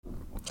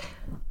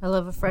I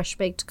love a fresh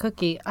baked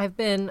cookie. I've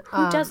been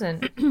Who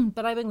doesn't?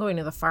 but I've been going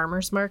to the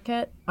farmer's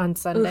market on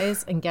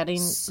Sundays and getting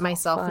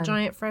myself a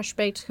giant fresh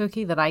baked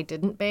cookie that I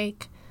didn't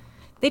bake.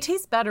 They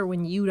taste better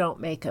when you don't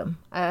make them.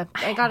 I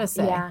gotta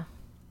say. Yeah.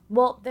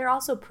 Well, they're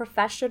also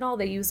professional.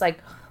 They use like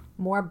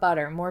more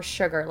butter, more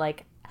sugar.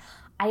 Like,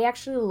 I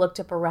actually looked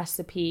up a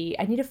recipe.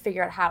 I need to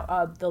figure out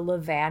how the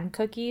Levain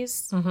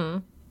cookies. Mm-hmm.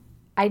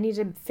 I need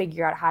to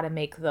figure out how to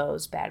make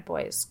those bad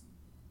boys.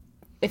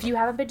 If you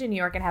haven't been to New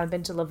York and haven't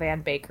been to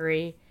Levain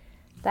Bakery,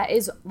 that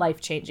is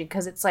life-changing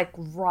because it's like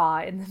raw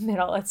in the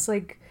middle. It's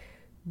like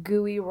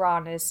gooey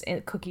rawness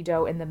and cookie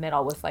dough in the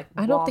middle with like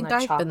I don't think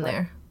I've chocolate. been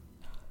there.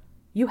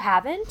 You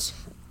haven't?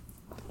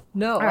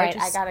 No. All right,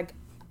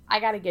 I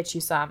gotta get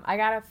you some. I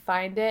gotta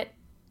find it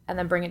and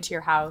then bring it to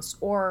your house,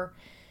 or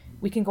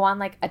we can go on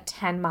like a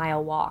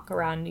 10-mile walk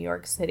around New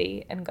York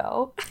City and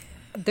go.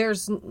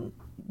 There's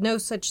no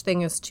such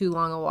thing as too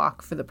long a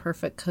walk for the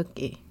perfect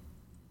cookie.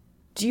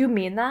 Do you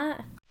mean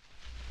that?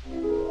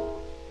 Truly?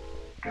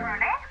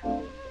 Darkly?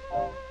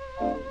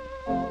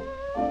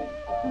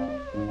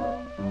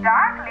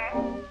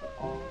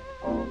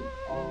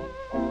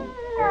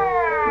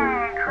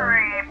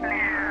 Creepy.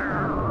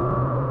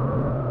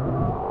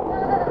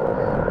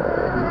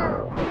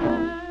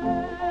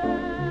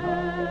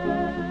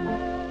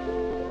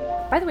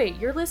 By the way,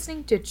 you're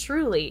listening to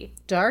Truly.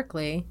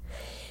 Darkly.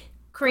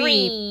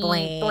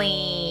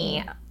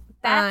 Creeply.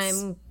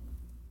 That's... I'm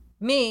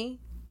me,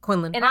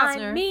 Quinlan And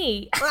Posner. I'm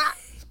me,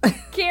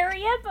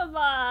 Carrie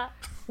Epima.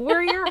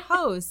 We're your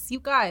hosts, you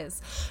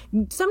guys.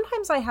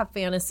 Sometimes I have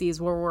fantasies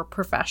where we're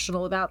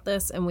professional about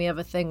this and we have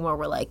a thing where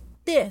we're like,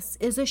 this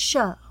is a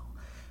show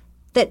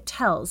that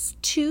tells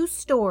two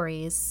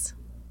stories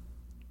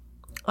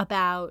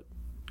about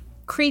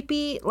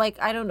creepy, like,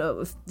 I don't know,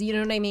 if you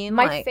know what I mean?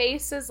 My like,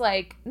 face is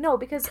like, no,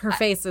 because her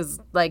face is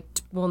like,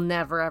 we'll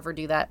never ever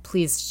do that.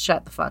 Please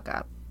shut the fuck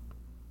up.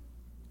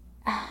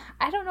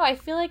 I don't know. I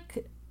feel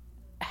like,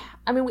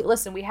 I mean,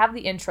 listen, we have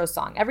the intro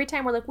song. Every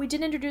time we're like, we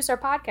didn't introduce our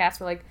podcast,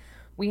 we're like,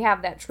 we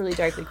have that Truly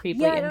Darkly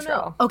Creeply I don't intro.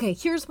 know. Okay,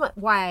 here's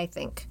why I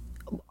think.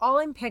 All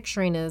I'm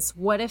picturing is,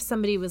 what if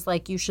somebody was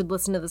like, you should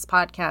listen to this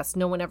podcast,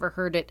 no one ever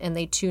heard it, and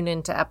they tune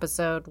into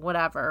episode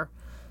whatever,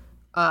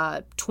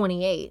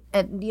 28.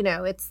 And, you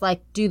know, it's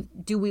like, do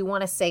we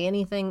want to say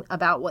anything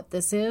about what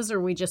this is, or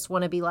we just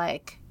want to be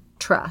like,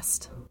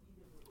 trust?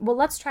 Well,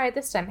 let's try it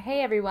this time.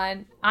 Hey,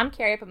 everyone. I'm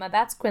Carrie Epima.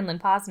 That's Quinlan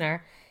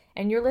Posner.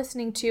 And you're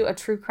listening to a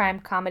true crime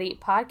comedy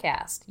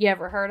podcast. You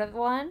ever heard of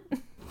one?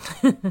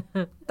 All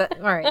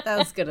right, that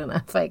was good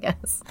enough, I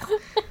guess.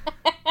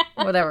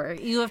 Whatever.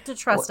 You have to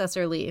trust us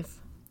or leave.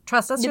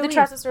 Trust us or leave.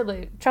 Trust us or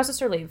leave. Trust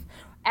us or leave.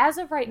 As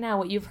of right now,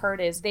 what you've heard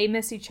is they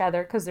miss each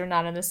other because they're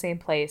not in the same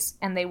place,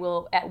 and they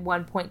will at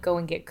one point go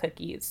and get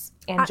cookies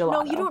and gelato.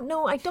 No, you don't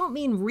know. I don't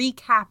mean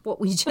recap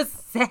what we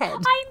just said.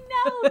 I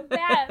know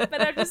that,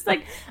 but I'm just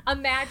like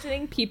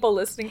imagining people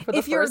listening for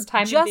the first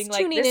time and being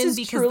like, "This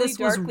is truly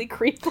darkly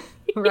creepy."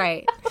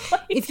 Right.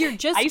 Like, if you're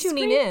just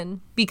tuning in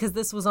because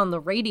this was on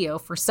the radio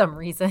for some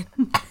reason,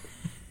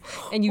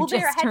 and you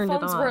just turned it on, their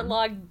headphones weren't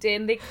logged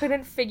in. They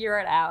couldn't figure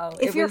it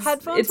out. If your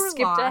headphones were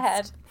skipped lost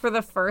ahead for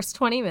the first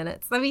 20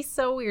 minutes, that'd be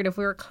so weird if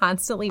we were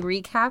constantly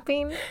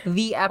recapping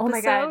the episode. Oh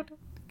my God.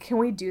 Can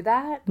we do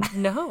that?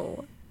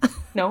 No.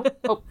 No?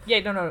 Oh,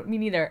 yeah, no, me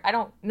neither. I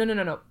don't,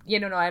 no. Yeah,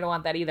 no, I don't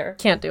want that either.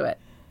 Can't do it.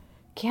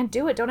 Can't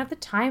do it. Don't have the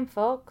time,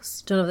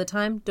 folks. Don't have the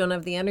time, don't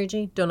have the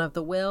energy, don't have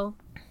the will,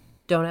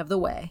 don't have the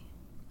way.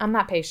 I'm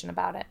not patient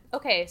about it.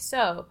 Okay,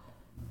 so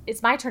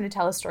it's my turn to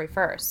tell a story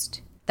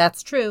first.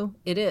 That's true.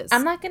 It is.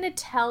 I'm not going to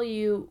tell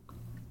you.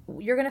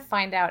 You're going to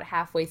find out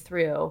halfway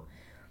through.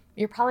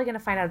 You're probably going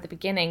to find out at the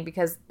beginning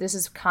because this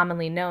is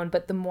commonly known.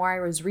 But the more I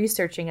was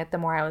researching it, the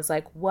more I was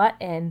like, what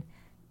an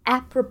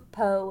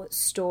apropos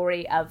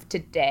story of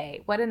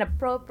today. What an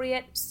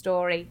appropriate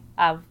story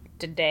of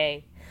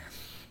today.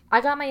 I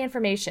got my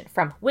information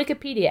from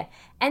Wikipedia,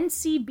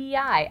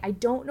 NCBI. I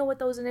don't know what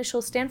those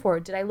initials stand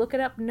for. Did I look it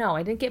up? No,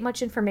 I didn't get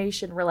much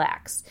information.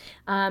 Relax.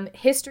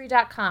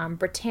 History.com,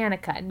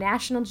 Britannica,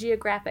 National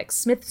Geographic,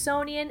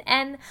 Smithsonian,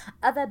 and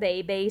the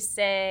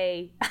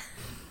BBC.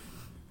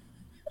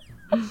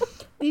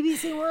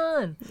 BBC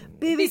One,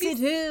 BBC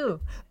Two,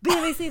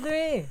 BBC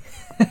Three.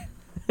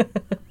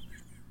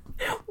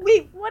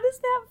 Wait, what is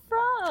that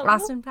from?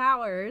 Austin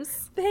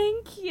Powers.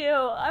 Thank you.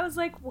 I was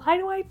like, why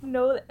do I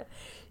know that?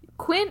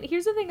 Quinn,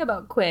 here's the thing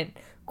about Quinn.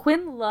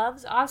 Quinn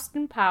loves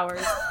Austin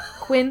Powers.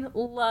 Quinn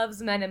loves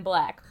Men in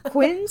Black.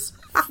 Quinn's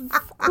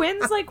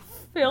like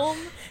film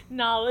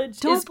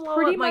knowledge is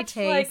pretty much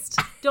taste.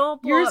 like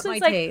Don't blow up my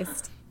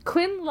taste.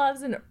 Quinn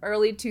loves an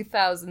early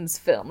 2000s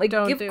film. Like,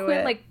 Don't give do Quinn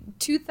it. like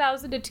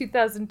 2000 to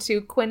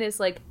 2002. Quinn is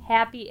like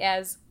happy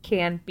as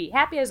can be,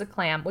 happy as a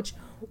clam. Which,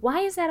 why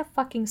is that a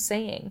fucking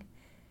saying?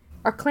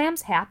 Are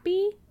clams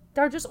happy?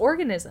 They're just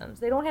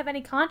organisms. They don't have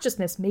any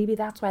consciousness. Maybe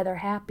that's why they're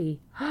happy.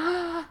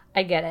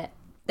 I get it.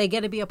 They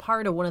get to be a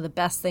part of one of the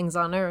best things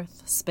on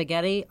earth,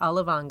 spaghetti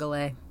alla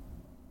vongole.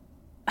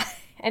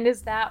 And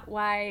is that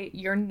why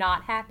you're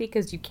not happy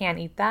because you can't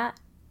eat that?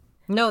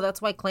 No,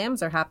 that's why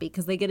clams are happy,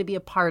 because they get to be a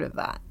part of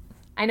that.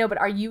 I know, but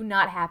are you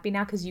not happy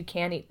now because you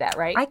can't eat that,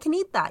 right? I can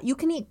eat that. You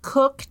can eat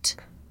cooked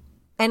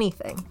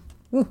anything.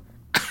 Ooh.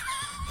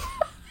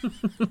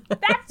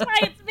 That's why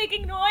it's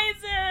making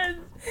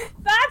noises.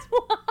 That's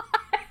why.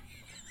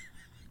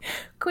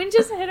 Quinn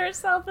just hit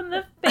herself in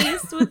the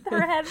face with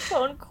her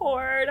headphone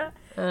cord.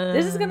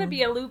 This is going to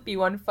be a loopy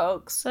one,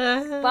 folks.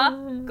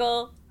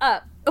 Buckle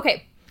up.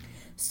 Okay,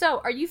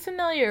 so are you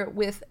familiar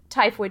with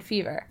typhoid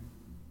fever?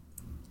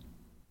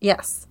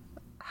 Yes.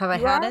 Have I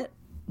had it?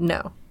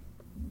 No.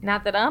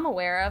 Not that I'm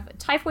aware of.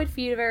 Typhoid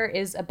fever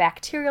is a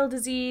bacterial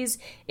disease.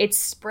 It's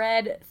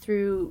spread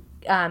through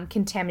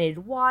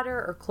contaminated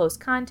water or close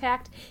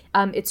contact.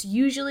 It's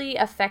usually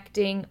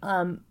affecting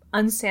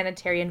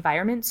unsanitary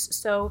environments.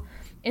 So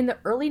in the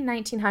early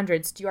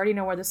 1900s, do you already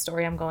know where the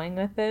story I'm going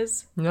with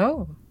is?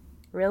 No.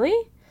 Really?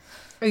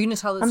 Are you going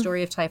to tell the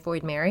story of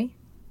Typhoid Mary?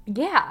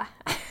 Yeah.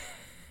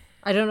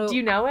 I don't know. Do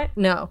you know it?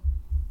 No.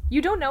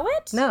 You don't know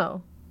it?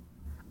 No.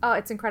 Oh,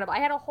 it's incredible. I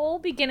had a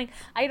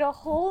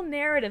whole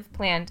narrative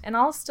planned, and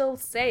I'll still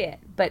say it,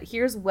 but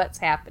here's what's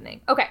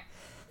happening. Okay.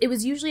 It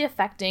was usually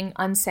affecting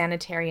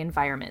unsanitary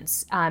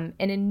environments. And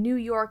in New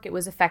York, it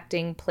was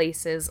affecting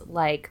places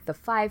like the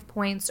Five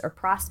Points or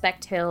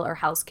Prospect Hill or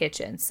Hell's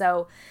Kitchen.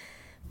 So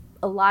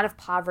a lot of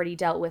poverty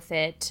dealt with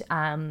it,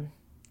 and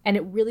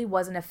it really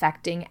wasn't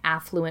affecting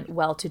affluent,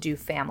 well-to-do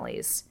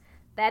families.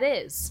 That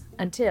is,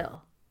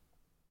 until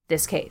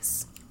this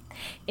case.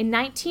 In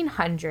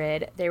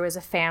 1900, there was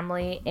a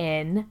family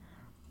in,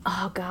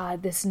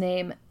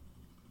 Mamaroneck?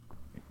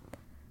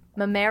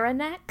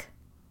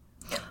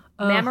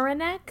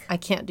 Mamaroneck? I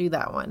can't do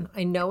that one.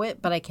 I know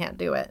it, but I can't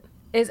do it.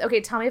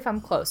 Okay, tell me if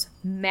I'm close.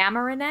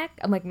 Mamaroneck?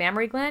 I'm like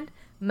mammary gland?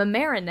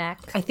 Mamaroneck.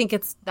 I think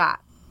it's that.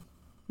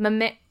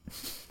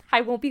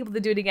 I won't be able to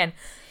do it again.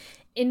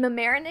 In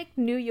Mamaroneck,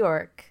 New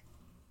York,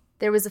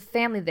 there was a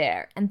family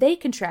there, and they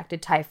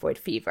contracted typhoid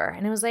fever.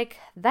 And it was like,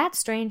 that's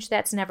strange.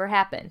 That's never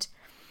happened.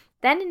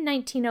 Then in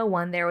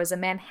 1901, there was a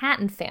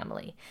Manhattan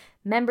family.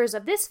 Members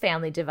of this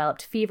family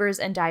developed fevers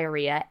and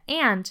diarrhea,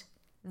 and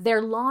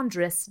their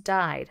laundress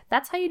died.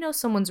 That's how you know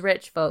someone's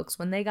rich, folks,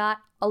 when they got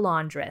a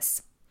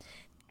laundress.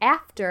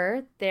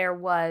 After, there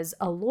was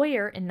a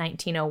lawyer in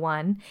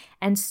 1901,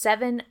 and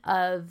 7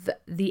 of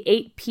the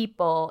 8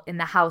 people in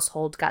the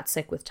household got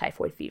sick with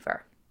typhoid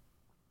fever.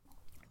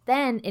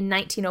 Then, in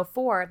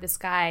 1904, this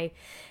guy,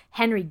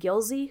 Henry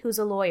Gilsey, who's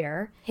a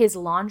lawyer, his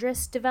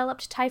laundress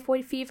developed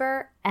typhoid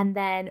fever, and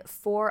then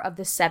 4 of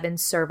the 7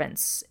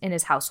 servants in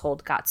his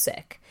household got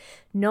sick.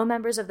 No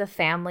members of the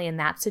family in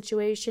that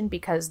situation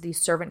because the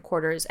servant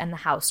quarters and the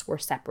house were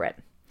separate.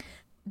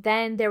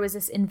 Then there was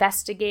this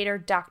investigator,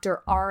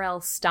 Dr.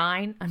 R.L.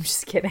 Stein. I'm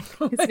just kidding.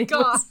 Oh my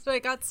gosh, I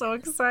got so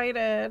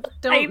excited.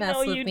 Don't mess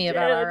with me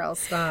about R.L.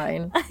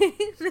 Stein.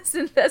 This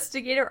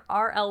investigator,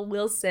 R.L.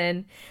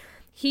 Wilson,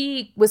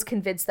 he was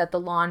convinced that the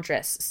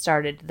laundress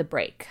started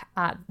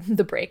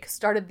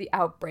started the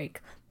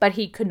outbreak, but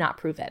he could not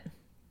prove it.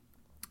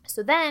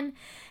 So then,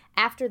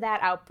 after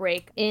that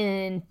outbreak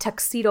in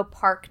Tuxedo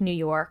Park, New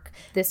York,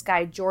 this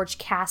guy, George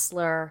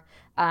Kassler,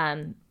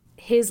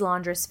 his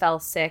laundress fell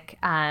sick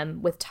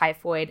with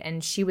typhoid,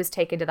 and she was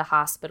taken to the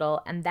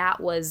hospital. And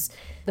that was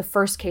the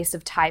first case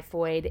of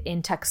typhoid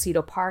in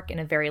Tuxedo Park in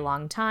a very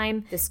long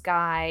time. This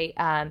guy,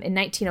 in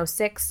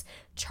 1906,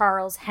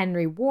 Charles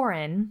Henry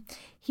Warren,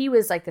 he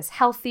was like this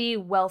healthy,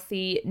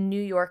 wealthy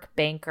New York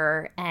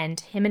banker, and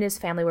him and his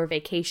family were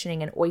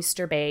vacationing in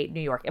Oyster Bay,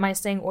 New York. Am I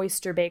saying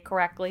Oyster Bay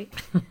correctly?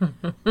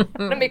 I'm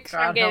gonna make sure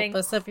I'm getting help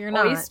us if you're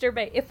not. Oyster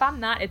Bay. If I'm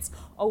not, it's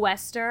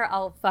Oyster.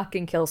 I'll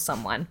fucking kill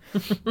someone.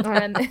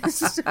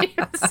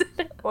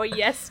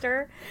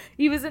 Oyster.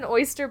 He was in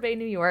Oyster Bay,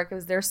 New York. It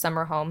was their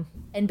summer home.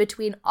 And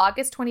between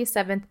August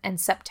 27th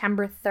and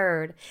September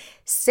 3rd,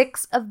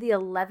 6 of the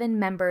 11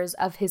 members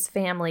of his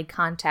family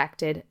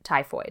contacted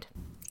typhoid.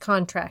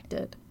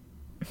 Contacted.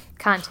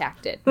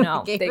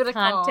 No, they Gave it a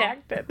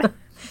contacted.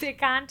 They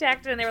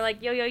contacted and they were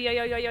like,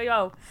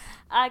 yo.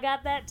 I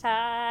got that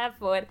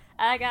typhoid.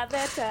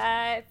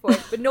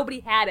 But nobody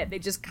had it. They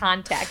just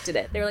contacted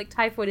it. They were like,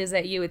 typhoid, is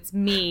that you? It's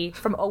me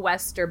from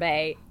Oyster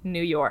Bay,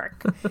 New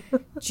York.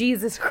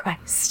 Jesus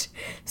Christ.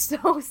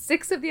 So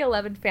 6 of the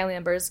 11 family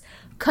members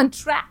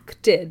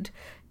contracted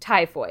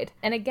typhoid.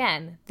 And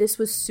again, this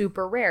was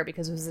super rare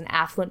because it was an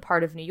affluent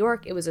part of New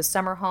York. It was a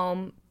summer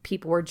home.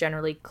 People were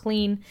generally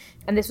clean.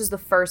 And this was the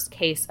first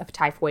case of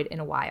typhoid in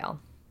a while.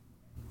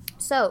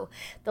 So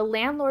the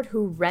landlord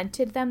who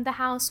rented them the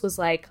house was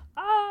like,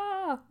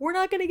 we're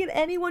not going to get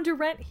anyone to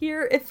rent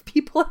here if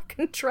people are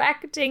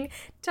contracting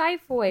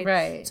typhoid.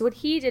 Right. So what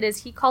he did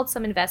is he called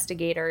some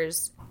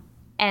investigators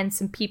and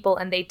some people,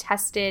 and they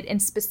tested,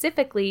 and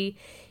specifically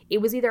it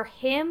was either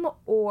him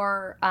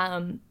or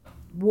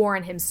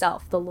Warren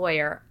himself, the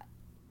lawyer.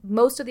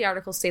 Most of the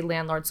articles say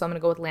landlord, so I'm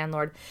going to go with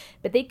landlord.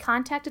 But they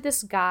contacted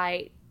this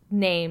guy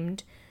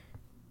named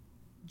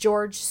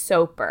George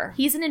Soper.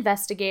 He's an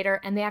investigator,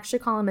 and they actually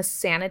call him a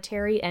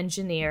sanitary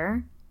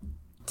engineer.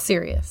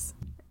 Serious.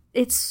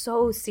 It's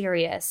so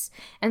serious.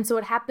 And so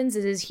what happens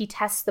is he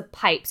tests the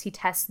pipes. He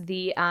tests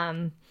the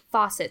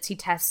faucets, he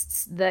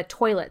tests the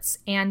toilets,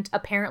 and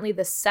apparently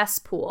the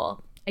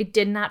cesspool. I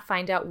did not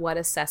find out what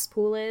a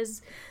cesspool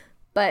is,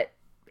 but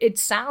it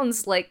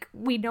sounds like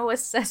we know a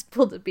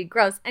cesspool to be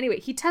gross. Anyway,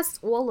 he tests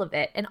all of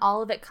it, and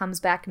all of it comes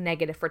back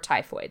negative for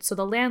typhoid. So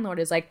the landlord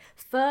is like,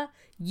 "Fuh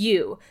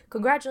you.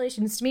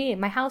 Congratulations to me.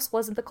 My house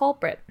wasn't the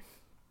culprit."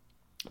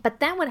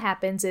 But then what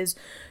happens is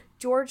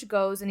George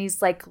goes and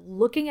he's like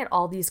looking at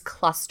all these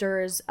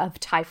clusters of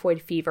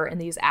typhoid fever in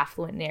these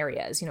affluent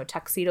areas,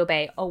 Tuxedo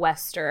Bay,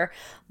 Owester,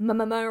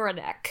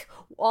 Mamaroneck,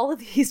 all of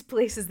these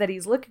places that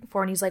he's looking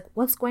for. And he's like,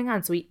 what's going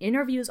on? So he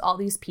interviews all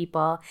these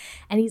people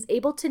and he's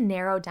able to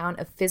narrow down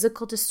a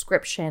physical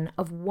description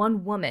of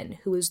one woman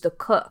who is the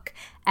cook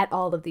at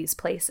all of these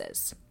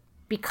places.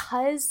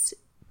 Because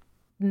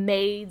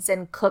maids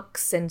and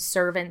cooks and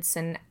servants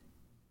and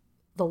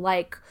the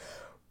like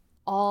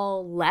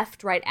all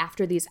left right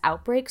after these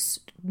outbreaks,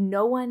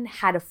 no one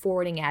had a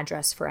forwarding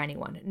address for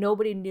anyone.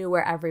 Nobody knew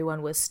where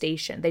everyone was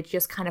stationed. They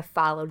just kind of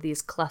followed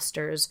these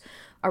clusters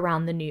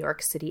around the New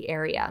York City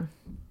area.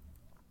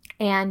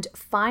 And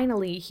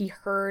finally, he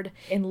heard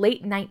in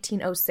late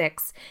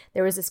 1906,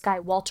 there was this guy,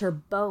 Walter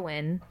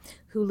Bowen,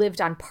 who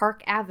lived on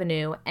Park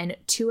Avenue, and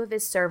 2 of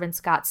his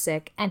servants got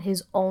sick, and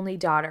his only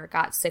daughter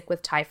got sick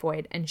with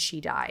typhoid, and she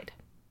died.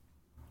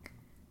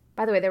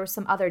 By the way, there were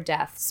some other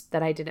deaths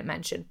that I didn't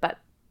mention, but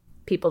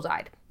people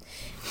died.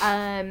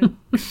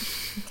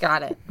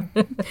 Got it.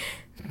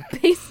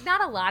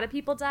 Not a lot of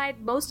people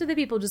died. Most of the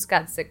people just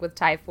got sick with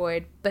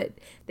typhoid, but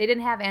they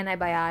didn't have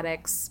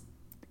antibiotics.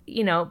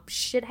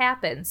 Shit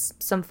happens.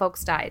 Some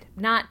folks died.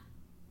 Not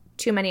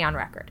too many on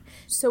record.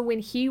 So when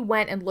he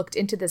went and looked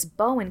into this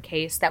Bowen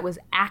case that was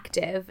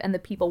active and the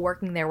people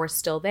working there were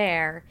still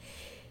there,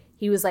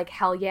 he was like,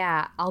 hell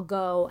yeah, I'll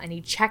go. And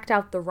he checked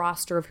out the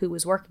roster of who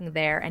was working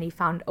there, and he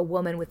found a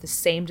woman with the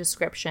same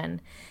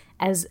description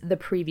as the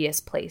previous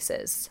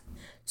places.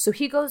 So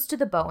he goes to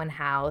the Bowen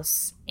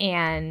house,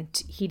 and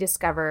he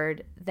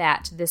discovered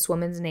that this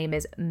woman's name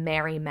is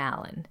Mary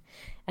Mallon.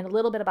 And a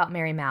little bit about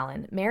Mary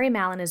Mallon. Mary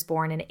Mallon is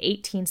born in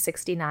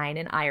 1869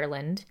 in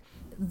Ireland.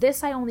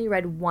 This I only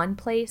read one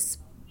place,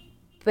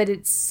 but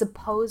it's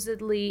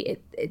supposedly,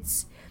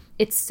 it's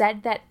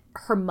said that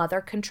her mother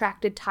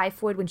contracted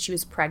typhoid when she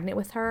was pregnant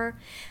with her,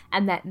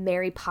 and that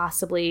Mary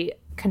possibly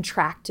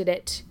contracted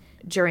it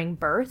during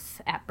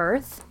at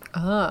birth.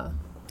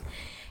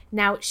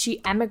 Now,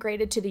 she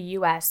emigrated to the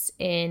U.S.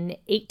 in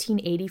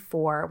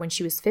 1884 when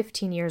she was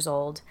 15 years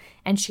old,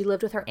 and she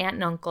lived with her aunt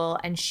and uncle,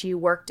 and she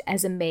worked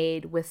as a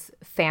maid with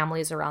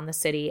families around the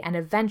city, and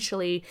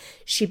eventually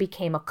she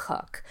became a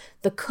cook.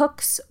 The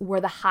cooks were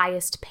the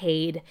highest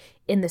paid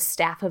in the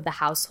staff of the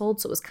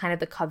household, so it was kind of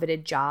the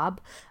coveted job.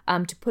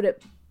 To put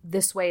it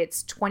this way,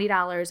 it's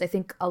 $20. I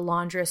think a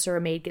laundress or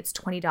a maid gets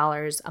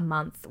 $20 a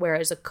month,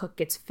 whereas a cook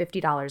gets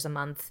 $50 a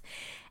month.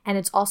 And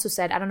it's also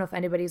said, I don't know if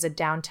anybody's a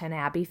Downton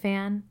Abbey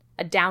fan,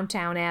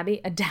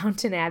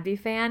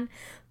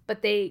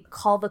 but they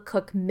call the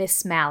cook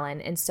Miss Mallon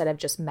instead of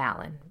just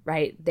Mallon,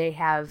 right? They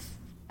have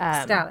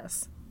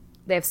status.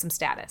 They have some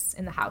status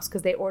in the house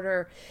because they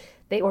order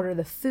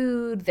the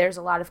food. There's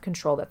a lot of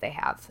control that they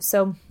have.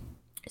 So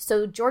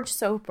George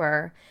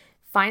Soper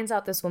finds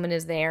out this woman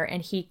is there,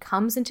 and he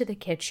comes into the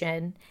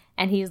kitchen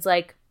and he's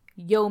like,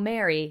 yo,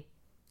 Mary,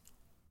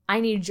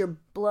 I need your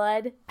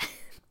blood,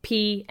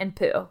 pee, and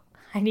poo.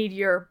 I need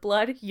your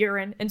blood,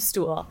 urine, and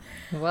stool.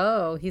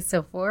 Whoa, he's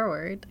so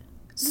forward.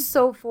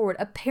 So forward.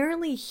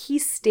 Apparently, he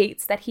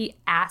states that he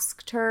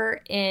asked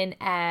her in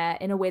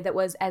a way that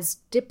was as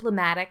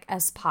diplomatic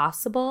as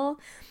possible.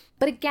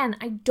 But again,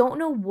 I don't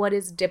know what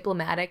is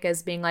diplomatic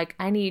as being like,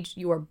 I need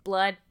your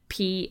blood,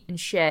 pee, and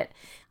shit.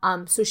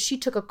 So she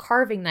took a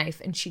carving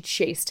knife and she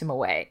chased him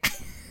away.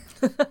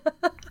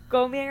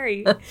 Go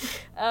Mary.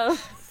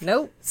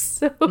 Nope.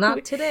 So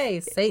not today,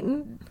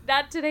 Satan.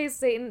 Not today,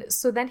 Satan.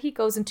 So then he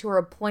goes into her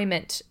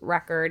employment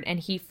record and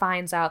he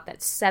finds out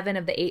that 7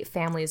 of the 8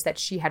 families that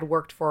she had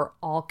worked for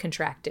all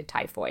contracted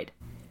typhoid.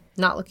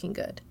 Not looking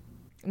good.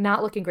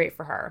 Not looking great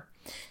for her.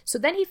 So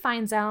then he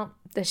finds out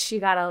that she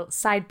got a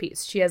side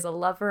piece. She has a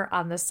lover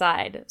on the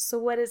side. So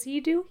what does he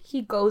do?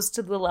 He goes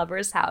to the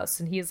lover's house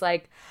and he's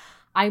like,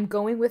 I'm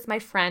going with my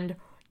friend,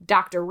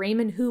 Dr.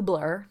 Raymond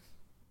Hubler.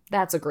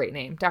 That's a great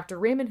name. Dr.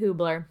 Raymond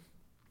Hubler,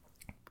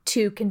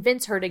 to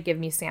convince her to give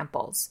me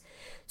samples.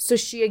 So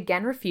she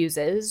again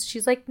refuses.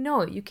 She's like,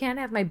 no, you can't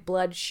have my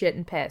blood, shit,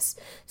 and piss.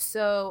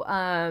 So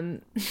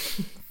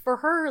for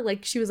her,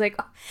 like, she was like,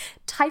 oh,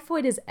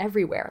 typhoid is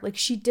everywhere. Like,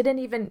 she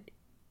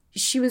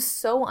was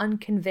so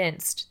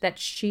unconvinced that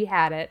she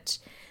had it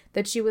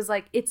that she was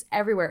like, it's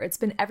everywhere. It's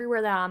been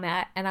everywhere that I'm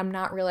at, and I'm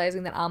not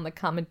realizing that I'm the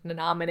common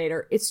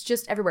denominator. It's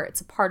just everywhere. It's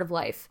a part of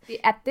life.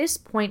 At this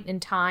point in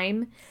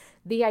time,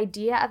 the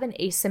idea of an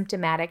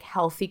asymptomatic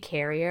healthy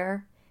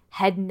carrier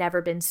had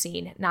never been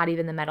seen, not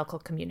even the medical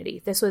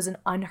community. This was an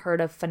unheard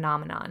of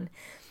phenomenon.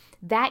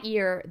 That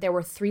year, there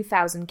were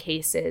 3,000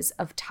 cases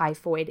of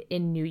typhoid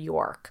in New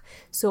York.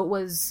 So it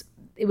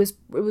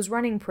was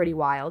running pretty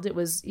wild. It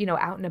was,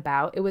 out and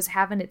about. It was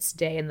having its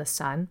day in the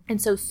sun. And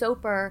so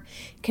Soper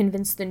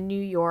convinced the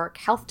New York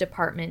Health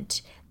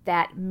Department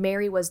that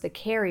Mary was the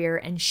carrier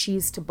and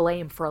she's to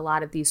blame for a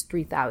lot of these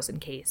 3,000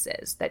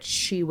 cases, that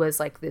she was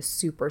like this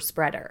super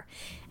spreader.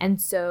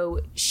 And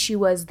so she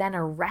was then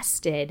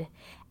arrested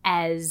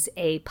as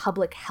a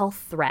public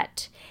health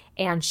threat,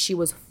 and she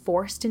was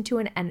forced into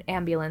an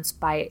ambulance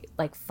by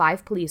like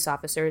 5 police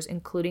officers,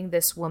 including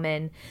this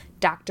woman,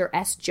 Dr.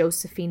 S.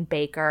 Josephine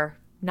Baker.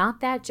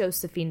 Not that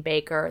Josephine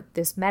Baker,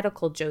 this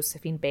medical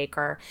Josephine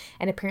Baker.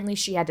 And apparently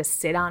she had to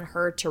sit on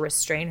her to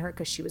restrain her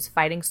because she was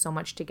fighting so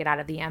much to get out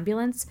of the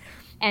ambulance.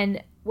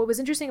 And what was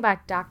interesting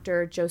about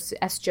Dr.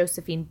 S.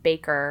 Josephine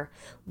Baker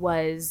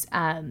was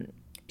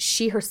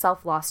she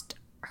herself lost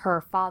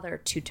her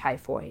father to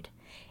typhoid.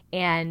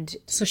 And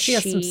so she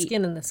has some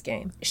skin in this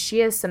game. She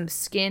has some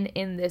skin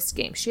in this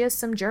game. She has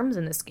some germs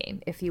in this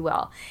game, if you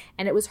will.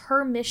 And it was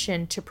her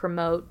mission to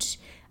promote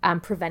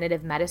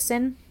preventative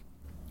medicine.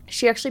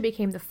 She actually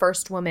became the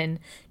first woman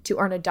to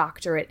earn a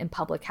doctorate in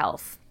public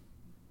health.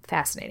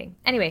 Fascinating.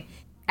 Anyway,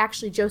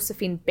 actually,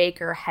 Josephine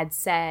Baker had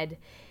said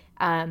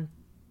that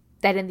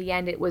in the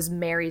end, it was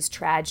Mary's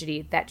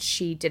tragedy that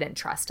she didn't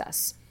trust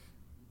us.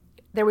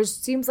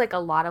 Seems like a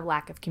lot of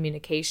lack of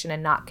communication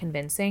and not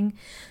convincing.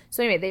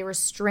 So anyway, they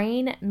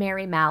restrain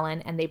Mary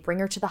Mallon and they bring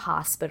her to the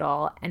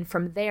hospital. And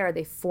from there,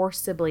 they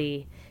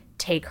forcibly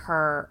take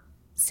her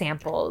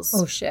samples.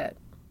 Oh, shit.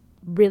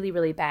 Really,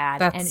 really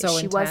bad. That's and so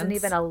she intense. Wasn't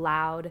even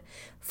allowed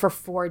for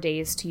 4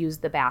 days to use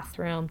the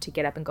bathroom, to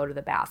get up and go to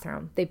the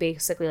bathroom. They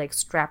basically like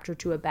strapped her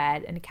to a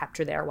bed and kept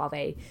her there while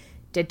they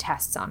did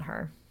tests on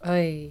her.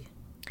 Ay.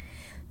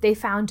 They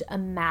found a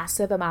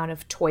massive amount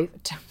of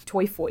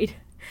typhoid.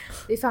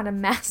 They found a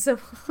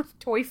massive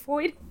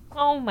typhoid.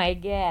 Oh my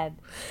God.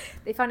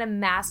 They found a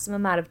massive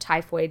amount of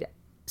typhoid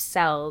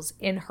cells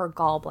in her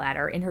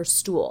gallbladder, in her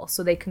stool.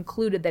 So they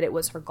concluded that it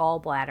was her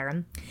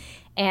gallbladder.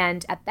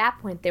 And at that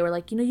point, they were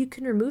like, you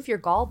can remove your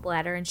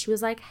gallbladder. And she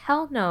was like,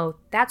 hell no,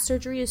 that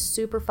surgery is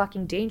super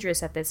fucking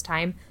dangerous at this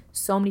time.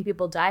 So many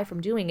people die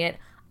from doing it.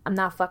 I'm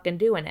not fucking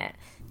doing it.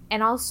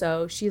 And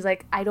also, she's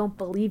like, I don't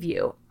believe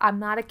you. I'm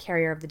not a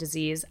carrier of the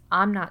disease.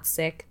 I'm not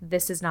sick.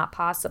 This is not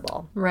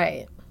possible.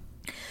 Right.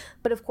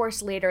 But of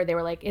course, later they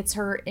were like, it's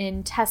her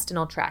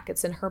intestinal tract.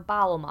 It's in her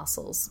bowel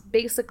muscles.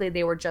 Basically,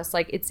 they were just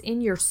like, it's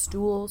in your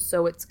stool,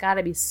 so it's got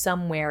to be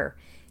somewhere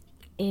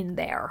in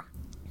there.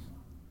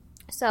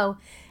 So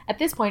at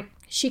this point,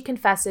 she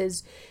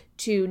confesses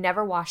to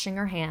never washing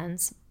her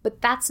hands,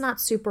 but that's not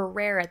super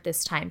rare at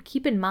this time.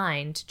 Keep in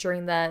mind,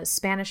 during the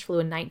Spanish flu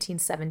in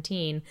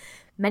 1917,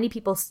 many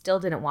people still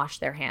didn't wash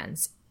their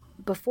hands.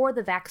 Before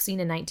the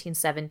vaccine in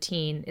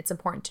 1917, it's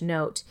important to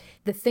note,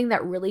 the thing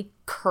that really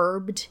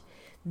curbed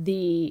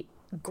the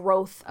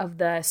growth of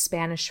the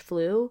Spanish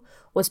flu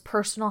was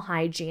personal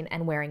hygiene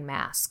and wearing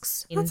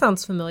masks. That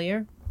sounds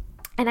familiar.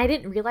 And I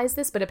didn't realize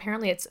this, but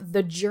apparently it's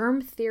the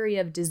germ theory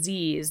of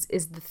disease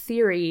is the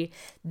theory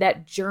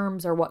that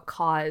germs are what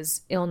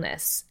cause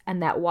illness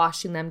and that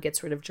washing them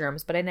gets rid of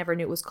germs. But I never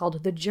knew it was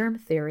called the germ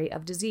theory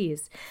of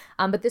disease.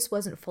 But this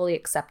wasn't fully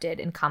accepted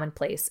in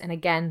commonplace. And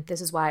again, this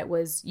is why it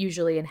was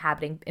usually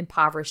inhabiting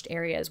impoverished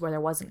areas where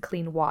there wasn't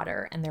clean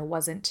water and there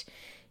wasn't,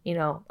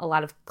 a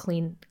lot of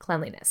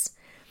cleanliness.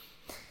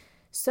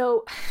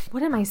 So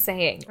what am I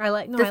saying? I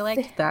liked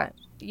that.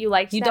 You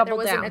liked that?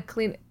 Doubled down.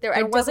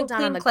 There wasn't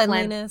clean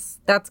cleanliness.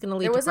 That's going to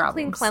lead to problems. There wasn't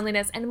clean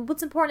cleanliness. And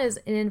what's important is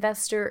an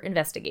investor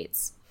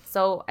investigates.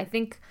 So I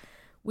think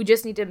we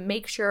just need to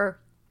make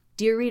sure,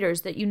 dear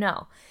readers, that you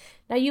know.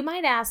 Now, you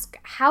might ask,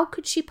 how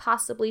could she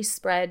possibly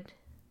spread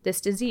this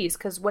disease?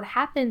 Because what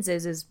happens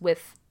is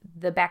with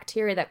the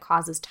bacteria that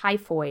causes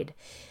typhoid,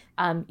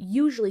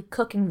 usually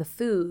cooking the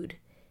food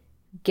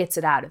gets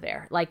it out of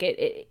there. Like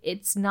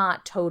it's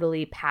not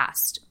totally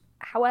passed.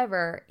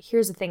 However,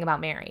 here's the thing about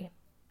Mary.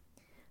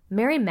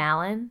 Mary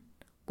Mallon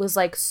was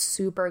like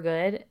super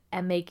good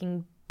at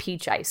making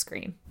peach ice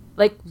cream.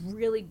 Like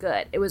really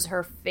good. It was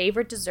her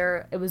favorite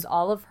dessert. It was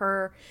all of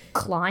her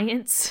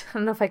clients. I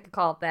don't know if I could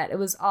call it that. It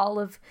was all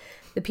of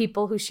the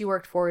people who she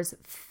worked for's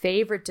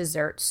favorite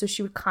dessert. So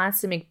she would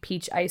constantly make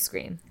peach ice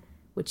cream,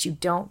 which you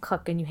don't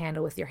cook and you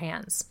handle with your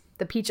hands.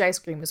 The peach ice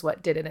cream is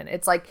what did it. And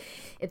it's like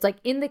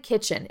in the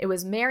kitchen. It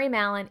was Mary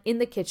Mallon in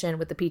the kitchen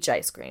with the peach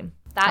ice cream.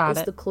 That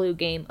is the clue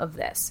game of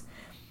this.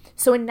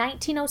 So in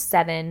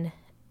 1907,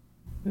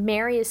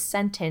 Mary is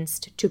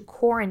sentenced to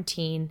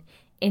quarantine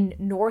in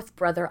North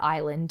Brother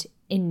Island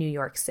in New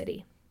York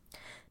City.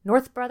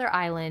 North Brother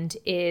Island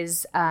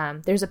is,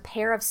 there's a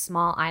pair of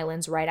small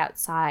islands right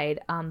outside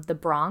the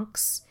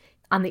Bronx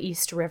on the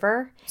East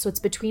River. So it's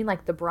between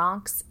like the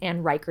Bronx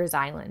and Rikers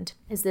Island.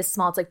 It's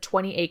like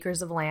 20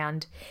 acres of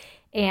land.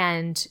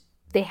 And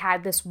they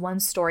had this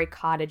 1-story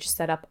cottage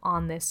set up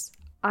on this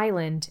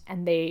island.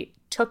 And they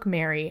took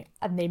Mary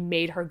and they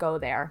made her go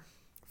there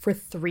for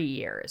 3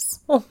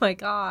 years. Oh my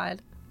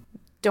God.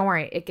 Don't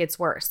worry, it gets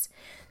worse.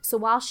 So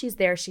while she's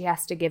there, she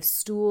has to give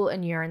stool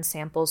and urine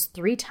samples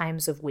 3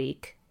 times a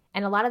week.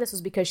 And a lot of this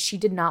was because she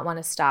did not want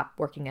to stop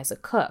working as a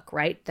cook,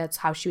 right? That's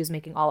how she was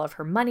making all of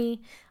her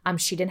money.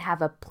 She didn't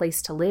have a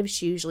place to live.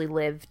 She usually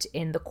lived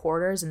in the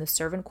quarters, in the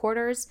servant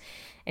quarters.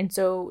 And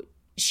so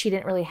she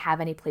didn't really have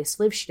any place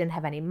to live. She didn't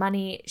have any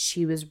money.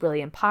 She was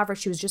really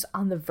impoverished. She was just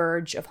on the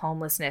verge of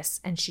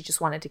homelessness, and she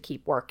just wanted to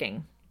keep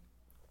working.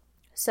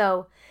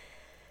 So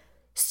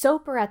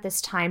Soper at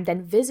this time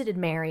then visited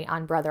Mary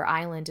on Brother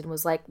Island and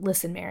was like,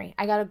 listen, Mary,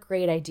 I got a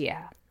great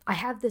idea. I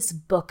have this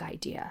book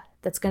idea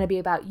that's going to be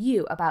about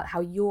you, about how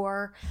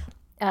you're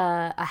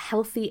a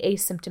healthy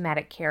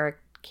asymptomatic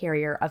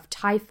carrier of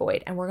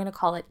typhoid, and we're going to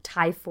call it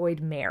Typhoid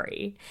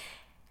Mary.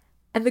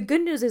 And the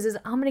good news is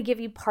I'm going to give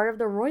you part of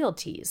the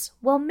royalties.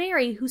 Well,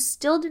 Mary, who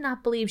still did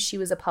not believe she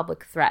was a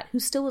public threat, who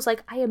still was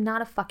like, I am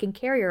not a fucking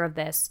carrier of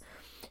this,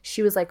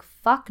 she was like,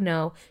 fuck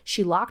no.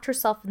 She locked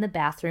herself in the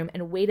bathroom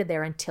and waited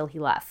there until he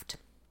left.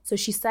 So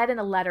she said in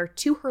a letter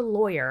to her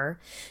lawyer,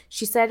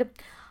 she said,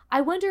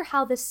 I wonder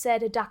how this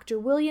said Dr.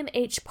 William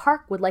H.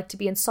 Park would like to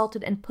be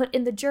insulted and put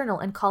in the journal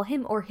and call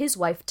him or his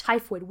wife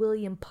Typhoid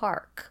William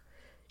Park.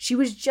 She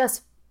was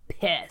just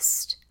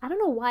pissed. I don't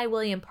know why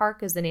William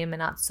Park is the name and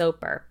not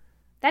Soper.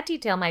 That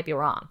detail might be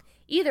wrong.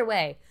 Either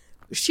way,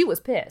 she was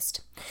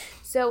pissed.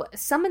 So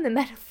some in the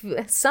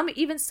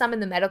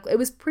medical, it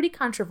was pretty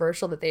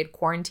controversial that they had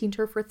quarantined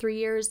her for 3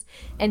 years.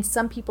 And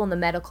some people in the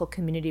medical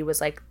community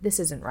was like,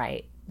 this isn't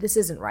right. This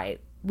isn't right.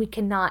 We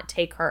cannot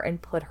take her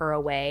and put her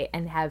away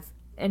and have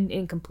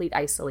in complete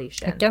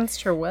isolation.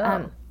 Against her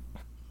will.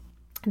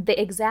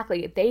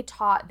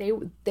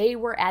 They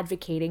were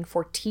advocating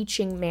for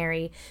teaching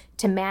Mary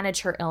to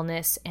manage her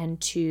illness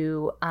and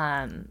to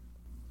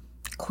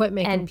quit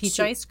making peach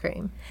ice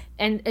cream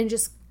and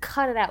just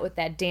cut it out with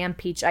that damn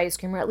peach ice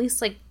cream, or at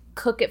least like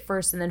cook it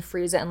first and then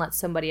freeze it and let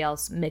somebody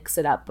else mix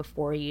it up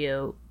before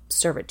you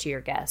serve it to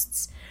your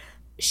guests.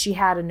 She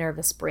had a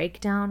nervous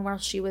breakdown while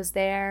she was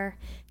there,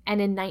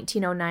 and in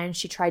 1909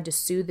 she tried to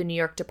sue the New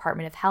York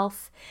Department of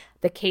Health.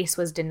 The case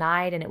was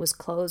denied and it was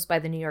closed by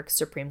the New York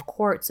Supreme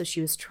Court, so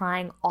she was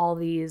trying all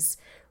these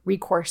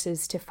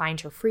recourses to find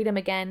her freedom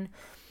again.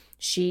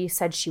 She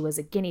said she was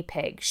a guinea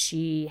pig.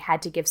 She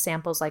had to give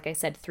samples, like I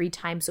said, 3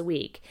 times a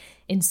week.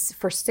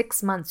 For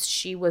 6 months,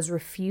 she was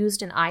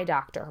refused an eye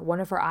doctor. One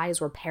of her eyes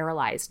were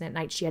paralyzed, and at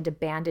night she had to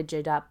bandage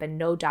it up, and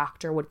no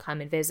doctor would come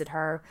and visit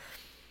her.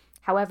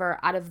 However,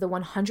 out of the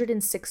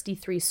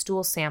 163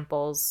 stool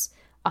samples,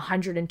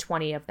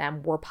 120 of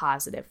them were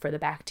positive for the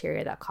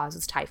bacteria that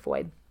causes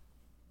typhoid.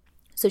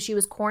 So she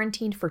was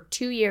quarantined for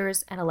 2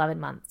 years and 11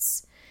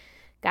 months.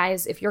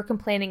 Guys, if you're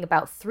complaining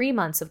about 3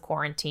 months of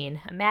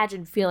quarantine,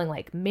 imagine feeling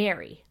like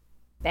Mary.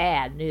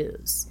 Bad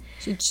news.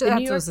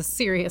 That was a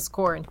serious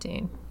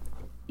quarantine.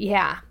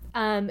 Yeah.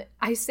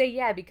 I say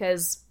yeah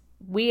because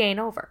we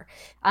ain't over.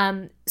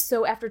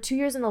 So after 2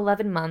 years and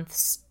 11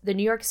 months, the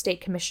New York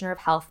State Commissioner of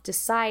Health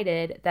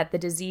decided that the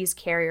disease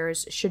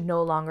carriers should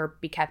no longer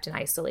be kept in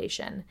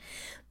isolation.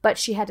 But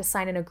she had to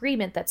sign an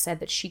agreement that said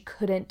that she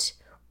couldn't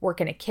work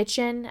in a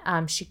kitchen,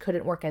 she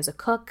couldn't work as a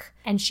cook,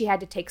 and she had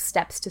to take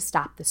steps to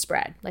stop the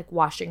spread, like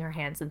washing her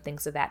hands and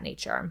things of that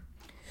nature.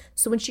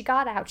 So when she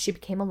got out, she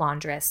became a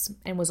laundress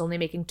and was only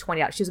making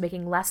 $20. She was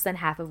making less than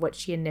half of what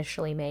she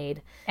initially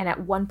made. And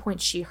at one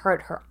point, she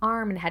hurt her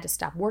arm and had to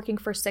stop working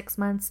for 6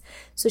 months.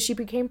 So she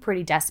became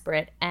pretty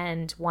desperate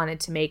and wanted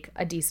to make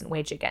a decent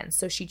wage again.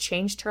 So she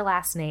changed her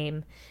last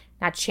name,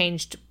 not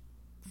changed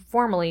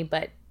formally,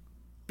 but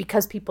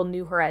because people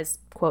knew her as,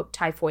 quote,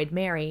 Typhoid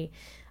Mary,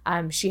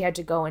 she had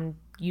to go and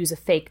use a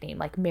fake name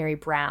like Mary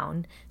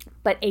Brown.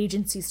 But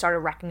agencies started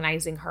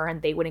recognizing her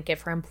and they wouldn't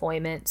give her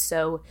employment.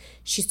 So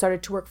she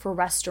started to work for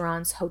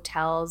restaurants,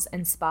 hotels,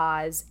 and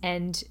spas.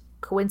 And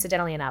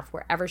coincidentally enough,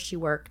 wherever she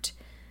worked,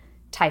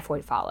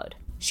 typhoid followed.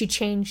 She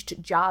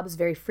changed jobs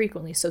very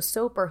frequently. So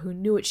Soper, who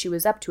knew what she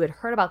was up to, had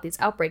heard about these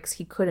outbreaks.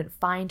 He couldn't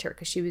find her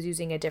because she was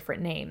using a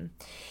different name.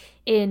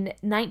 In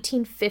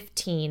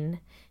 1915,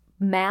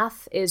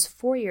 math is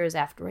 4 years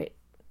after it.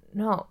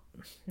 No,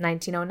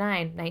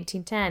 1909,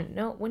 1910.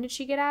 No, when did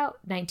she get out?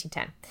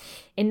 1910.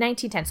 In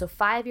 1910, so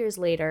 5 years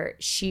later,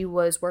 she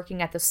was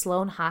working at the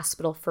Sloan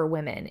Hospital for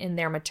Women in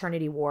their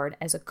maternity ward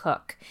as a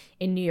cook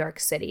in New York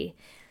City.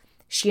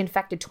 She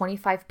infected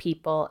 25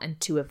 people and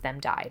 2 of them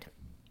died.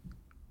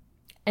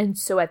 And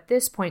so at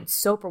this point,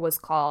 Soper was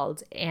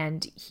called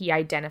and he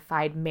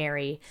identified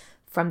Mary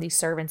from the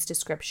servant's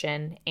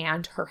description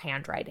and her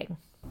handwriting.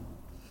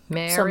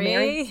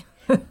 Mary?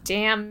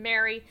 Damn,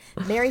 Mary.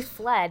 Mary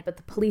fled, but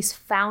the police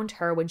found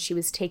her when she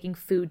was taking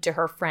food to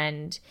her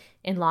friend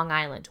in Long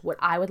Island. What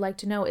I would like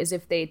to know is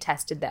if they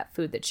tested that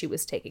food that she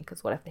was taking,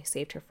 because what if they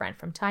saved her friend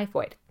from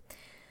typhoid?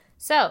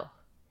 So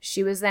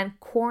she was then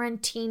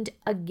quarantined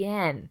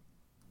again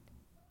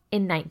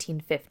in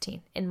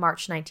 1915, in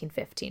March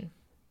 1915.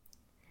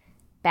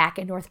 Back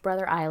in North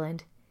Brother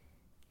Island,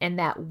 in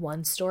that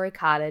one-story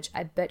cottage.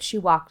 I bet she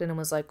walked in and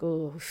was like,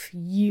 oh,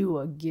 you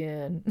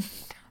again. I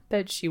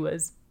bet she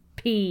was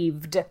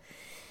peeved.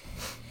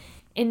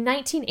 In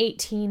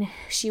 1918,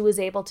 she was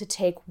able to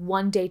take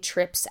one-day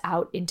trips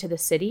out into the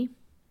city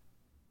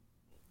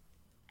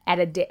at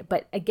a day,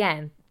 but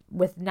again,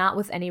 not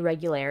with any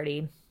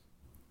regularity.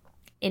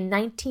 In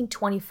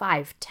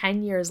 1925,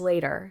 10 years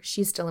later,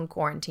 she's still in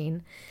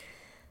quarantine.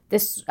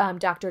 This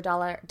Dr.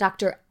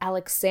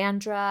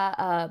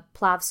 Alexandra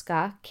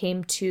Plavska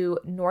came to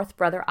North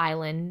Brother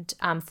Island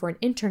for an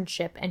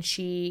internship, and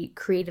she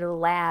created a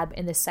lab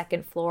in the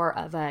second floor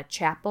of a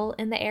chapel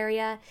in the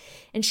area.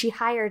 And she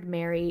hired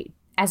Mary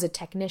as a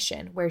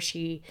technician, where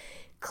she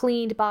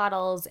cleaned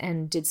bottles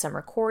and did some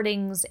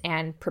recordings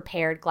and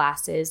prepared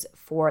glasses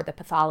for the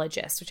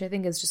pathologist, which I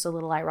think is just a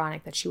little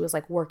ironic that she was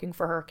like working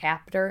for her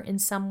captor in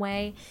some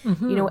way,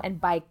 and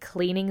by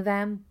cleaning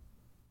them,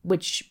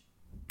 which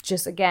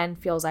just again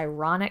feels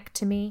ironic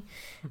to me.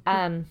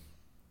 In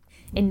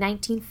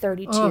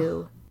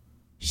 1932,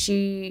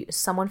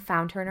 someone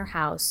found her in her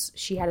house.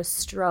 She had a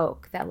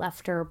stroke that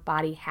left her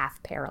body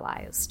half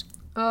paralyzed.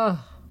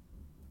 Oh,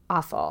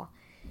 awful.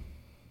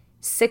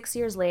 6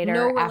 years later,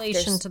 no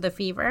relation to the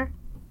fever.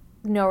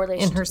 No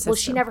relation. In her system. Well,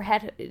 she never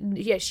had.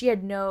 Yeah, she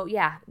had no.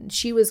 Yeah,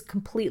 she was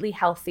completely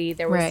healthy.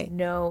 There was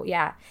no.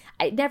 Yeah,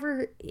 it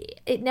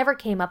never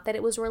came up that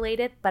it was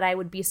related. But I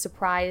would be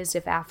surprised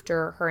if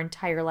after her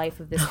entire life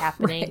of this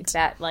happening,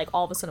 that like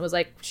all of a sudden it was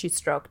like she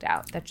stroked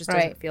out. That just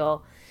doesn't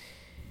feel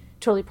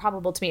totally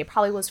probable to me. It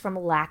probably was from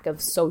a lack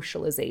of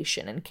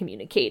socialization and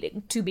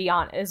communicating. To be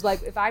honest,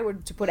 like if I were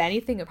to put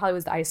anything, it probably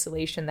was the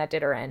isolation that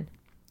did her in.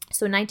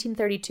 So in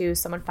 1932,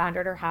 someone found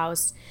her at her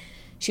house.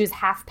 She was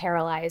half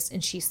paralyzed,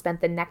 and she spent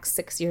the next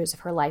 6 years of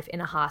her life in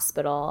a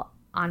hospital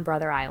on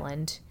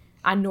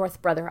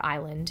North Brother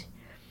Island.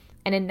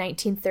 And in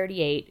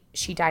 1938,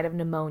 she died of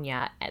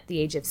pneumonia at the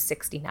age of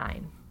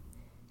 69.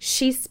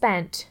 She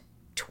spent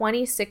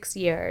 26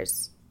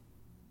 years.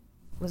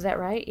 Was that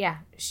right? Yeah.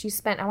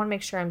 I want to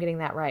make sure I'm getting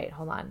that right.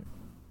 Hold on.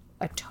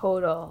 A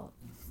total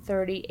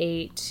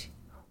 38.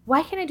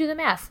 Why can't I do the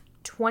math?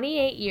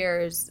 28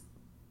 years.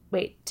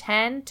 Wait,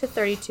 10 to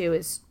 32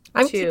 is 2.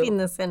 I'm keeping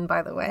this in,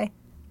 by the way.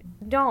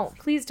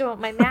 Please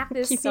don't. My math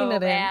is so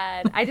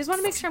bad. I just want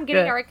to make sure I'm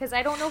getting it right, because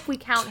I don't know if we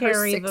count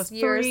her 6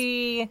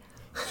 years.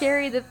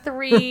 Carry the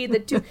 3, the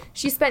 2.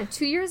 She spent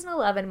 2 years and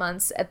 11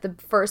 months at the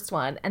first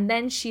one, and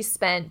then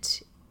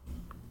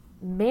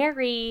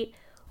Mary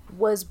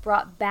was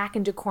brought back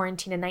into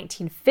quarantine in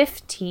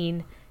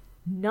 1915,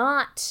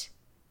 not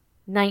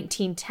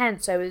 1910,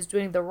 so I was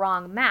doing the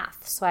wrong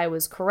math, so I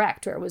was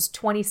correct, or it was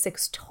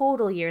 26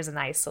 total years in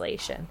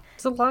isolation.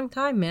 It's a long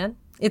time, man.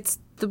 It's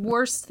the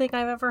worst thing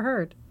I've ever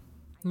heard.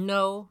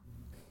 No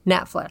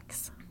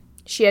Netflix.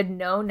 She had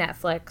no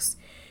Netflix.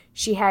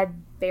 She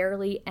had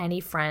barely any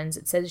friends.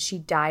 It says she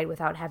died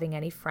without having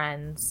any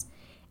friends.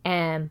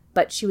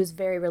 But she was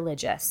very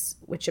religious,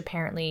 which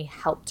apparently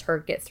helped her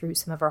get through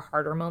some of her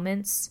harder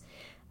moments.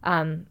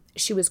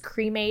 She was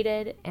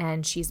cremated,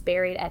 and she's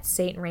buried at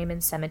St.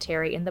 Raymond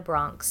Cemetery in the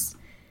Bronx.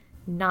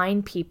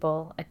 9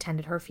 people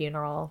attended her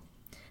funeral.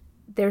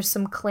 There's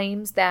some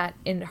claims that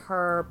in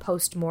her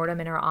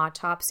post-mortem, in her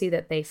autopsy,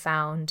 that they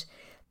found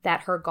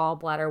that her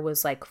gallbladder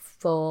was like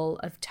full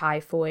of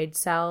typhoid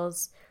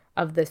cells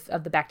of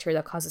the bacteria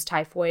that causes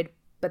typhoid.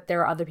 But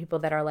there are other people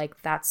that are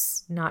like,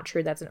 that's not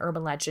true. That's an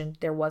urban legend.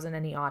 There wasn't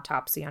any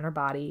autopsy on her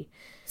body.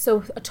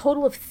 So a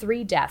total of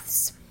 3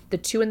 deaths. The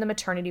 2 in the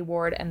maternity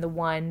ward and the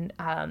one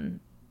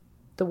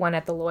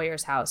at the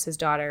lawyer's house, his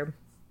daughter.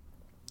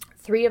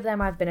 3 of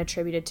them have been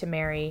attributed to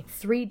Mary.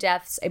 3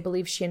 deaths. I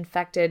believe she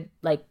infected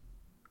like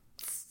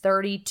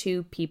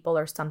 32 people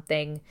or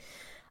something.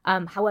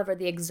 However,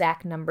 the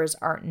exact numbers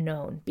aren't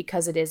known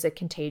because it is a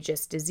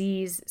contagious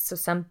disease. So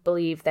some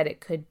believe that it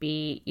could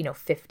be,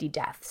 50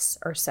 deaths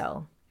or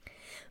so.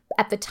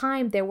 At the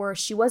time,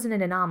 she wasn't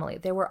an anomaly.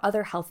 There were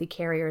other healthy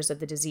carriers of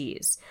the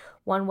disease.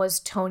 One was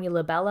Tony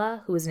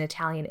Labella, who was an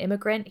Italian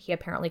immigrant. He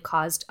apparently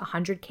caused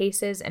 100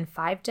 cases and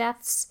 5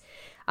 deaths.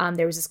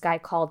 There was this guy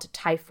called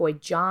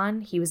Typhoid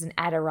John. He was an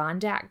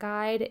Adirondack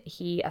guide.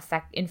 He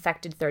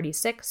infected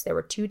 36. There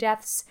were 2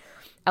 deaths.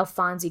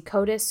 Alfonsi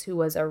Codis, who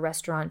was a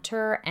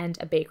restaurateur and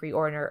a bakery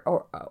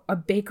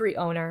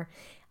owner,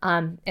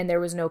 and there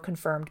was no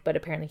confirmed, but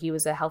apparently he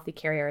was a healthy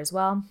carrier as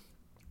well.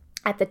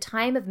 At the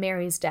time of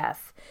Mary's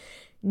death,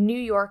 New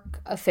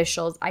York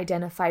officials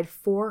identified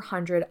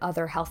 400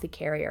 other healthy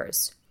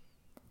carriers.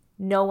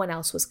 No one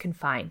else was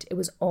confined. It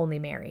was only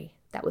Mary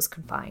that was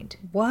confined.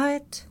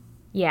 What?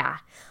 Yeah.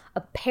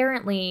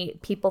 Apparently,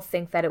 people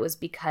think that it was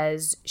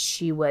because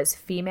she was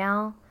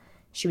female,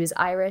 she was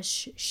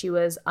Irish, she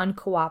was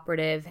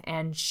uncooperative,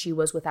 and she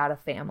was without a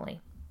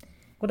family.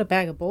 What a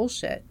bag of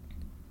bullshit.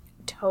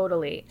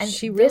 Totally. And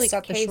she really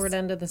got the short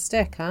end of the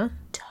stick, huh?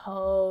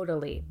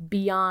 Totally.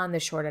 Beyond the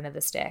short end of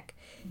the stick.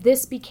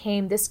 This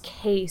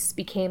case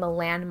became a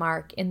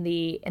landmark in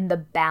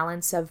the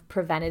balance of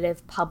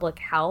preventative public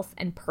health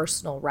and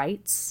personal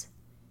rights.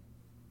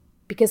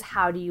 Because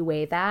how do you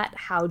weigh that?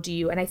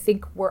 And I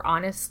think we're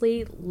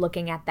honestly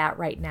looking at that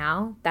right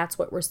now. That's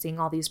what we're seeing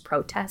all these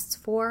protests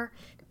for.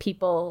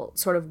 People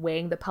sort of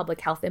weighing the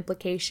public health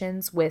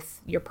implications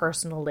with your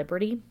personal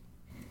liberty.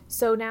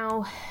 So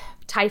now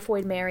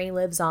Typhoid Mary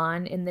lives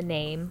on in the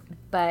name,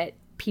 but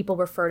people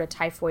refer to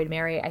Typhoid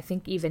Mary. I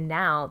think even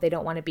now they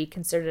don't want to be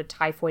considered a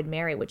Typhoid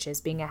Mary, which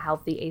is being a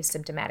healthy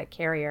asymptomatic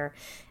carrier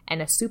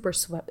and a super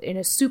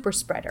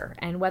spreader.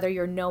 And whether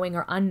you're knowing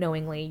or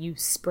unknowingly, you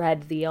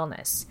spread the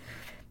illness.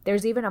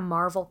 There's even a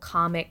Marvel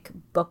comic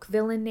book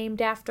villain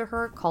named after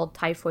her called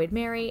Typhoid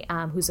Mary,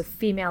 who's a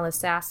female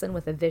assassin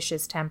with a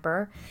vicious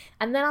temper.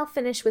 And then I'll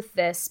finish with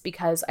this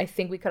because I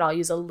think we could all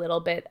use a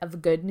little bit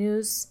of good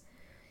news.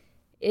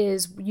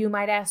 Is you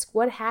might ask,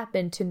 what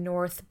happened to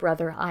North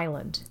Brother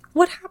Island?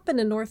 What happened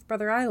to North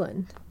Brother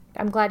Island?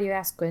 I'm glad you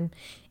asked, Gwen.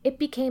 It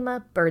became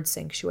a bird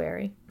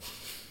sanctuary.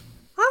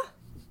 Huh?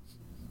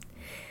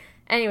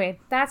 Anyway,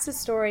 that's the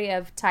story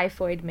of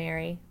Typhoid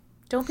Mary.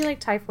 Don't be like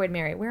Typhoid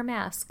Mary. Wear a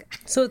mask.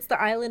 So it's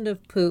the island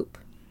of poop.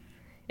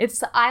 It's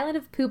the island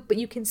of poop, but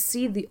you can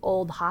see the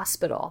old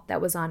hospital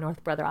that was on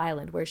North Brother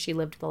Island where she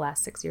lived the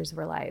last 6 years of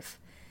her life.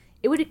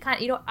 It would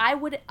kind of, I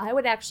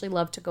would actually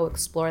love to go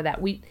explore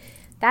that.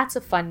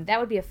 That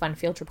would be a fun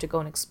field trip to go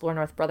and explore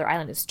North Brother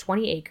Island. It's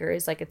 20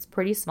 acres. Like, it's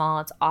pretty small.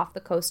 It's off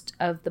the coast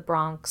of the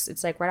Bronx.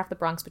 It's like right off the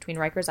Bronx between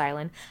Rikers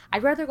Island.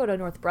 I'd rather go to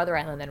North Brother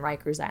Island than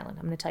Rikers Island.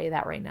 I'm going to tell you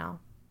that right now.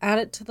 Add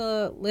it to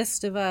the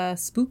list of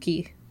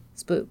spooky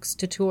spooks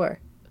to tour.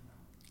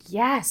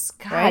 Yes,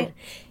 God. Right?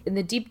 In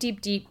the deep,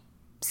 deep, deep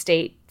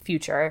state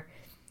future.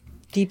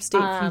 Deep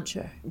state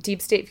future.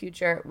 Deep state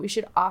future. We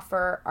should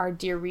offer our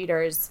dear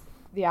readers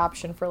the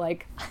option for,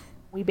 like,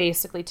 we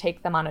basically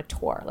take them on a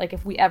tour. Like,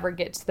 if we ever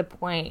get to the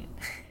point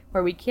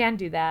where we can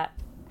do that,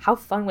 how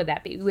fun would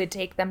that be? We would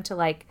take them to,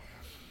 like,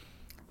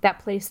 that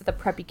place that the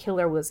preppy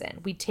killer was in.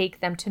 We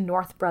take them to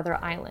North Brother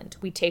Island.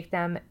 We take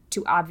them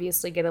to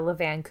obviously get a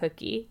Levain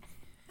cookie.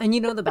 And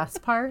you know the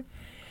best part?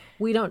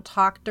 We don't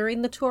talk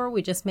during the tour.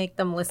 We just make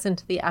them listen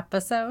to the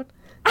episode.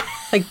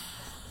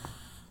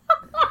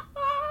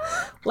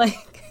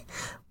 Like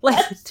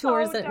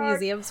tours at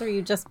museums where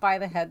you just buy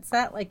the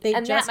headset. Like, they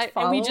just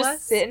follow us. And we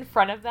just sit in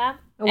front of them.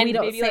 And we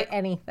don't say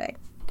anything.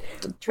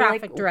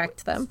 Traffic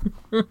direct them.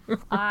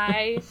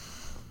 I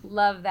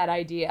love that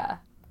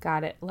idea.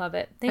 Got it. Love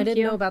it. Thank you. I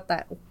didn't know about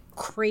that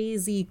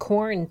crazy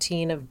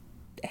quarantine of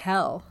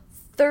hell.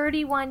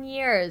 31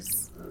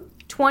 years.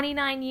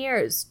 29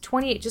 years,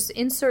 28, just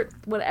insert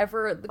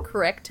whatever the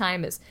correct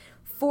time is.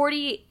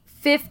 40,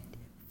 50,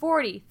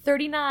 40,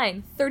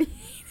 39, 38.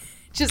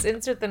 Just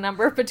insert the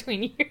number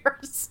between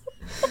years.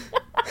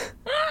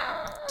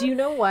 Do you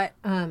know what?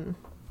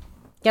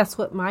 Guess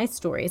what my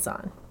story's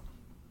on?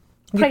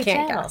 You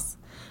can't guess.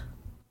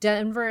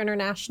 Denver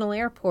International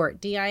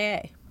Airport,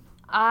 DIA.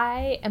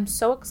 I am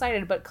so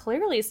excited, but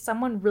clearly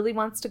someone really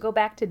wants to go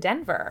back to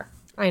Denver.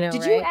 I know,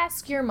 Did you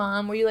ask your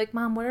mom, were you like,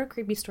 Mom, what are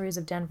creepy stories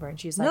of Denver? And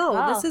she's like,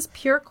 no, this is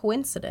pure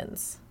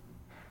coincidence.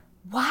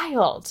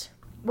 Wild.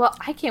 Well,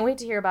 I can't wait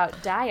to hear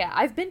about DIA.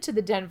 I've been to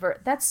the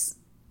Denver. That's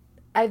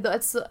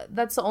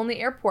the only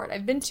airport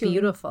I've been to.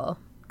 Beautiful.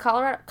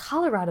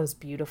 Colorado's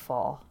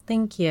beautiful.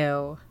 Thank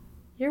you.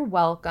 You're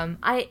welcome.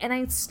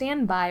 I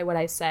stand by what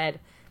I said.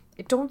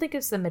 I don't think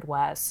it's the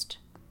Midwest.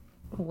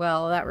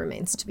 Well, that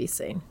remains to be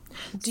seen.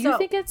 Do you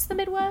think it's the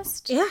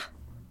Midwest? Yeah.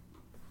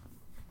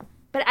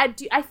 But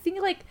I think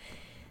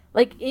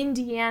like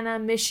Indiana,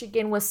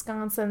 Michigan,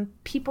 Wisconsin,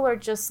 people are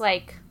just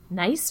like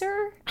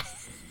nicer.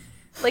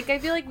 Like, I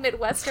feel like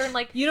Midwestern,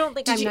 like, you don't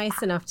think I'm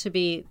nice enough to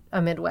be a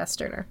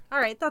Midwesterner. All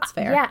right, that's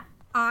fair. Yeah.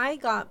 I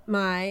got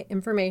my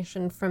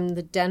information from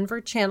the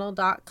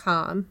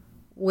denverchannel.com,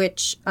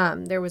 which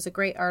there was a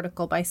great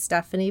article by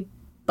Stephanie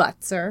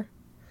Butzer.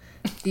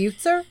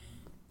 Butzer?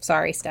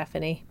 Sorry,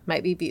 Stephanie.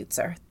 Might be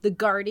Butzer. The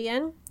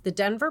Guardian, the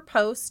Denver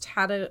Post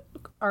had an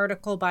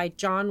article by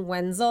John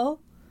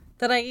Wenzel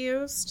that I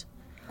used.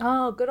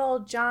 Oh, good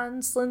old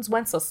John Slins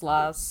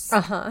Wenceslas.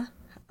 Uh-huh.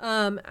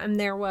 And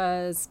there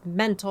was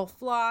Mental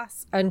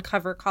Floss,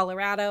 Uncover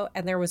Colorado,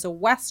 and there was a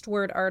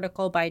Westward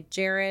article by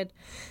Jared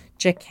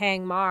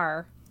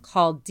Jakang-Mar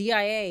called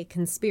DIA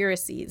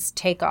Conspiracies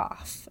Take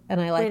Off. And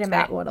I liked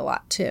that one a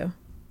lot, too.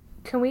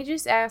 Can we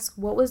just ask,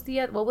 what was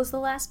the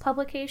last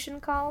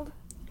publication called?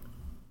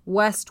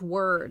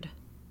 Westward,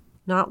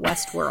 not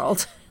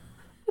Westworld.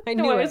 I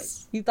knew it.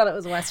 You thought it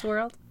was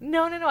Westworld?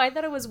 No. I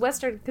thought it was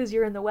Western because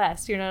you're in the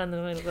West. You're not in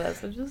the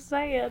Midwest. I'm just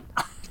saying.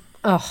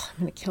 Oh, I'm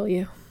going to kill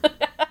you.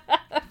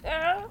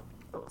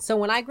 So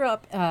when I grew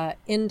up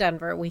in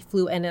Denver, we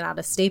flew in and out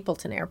of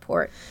Stapleton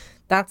Airport.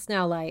 That's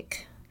now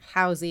like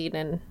housing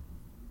and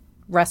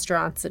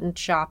restaurants and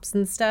shops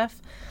and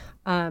stuff.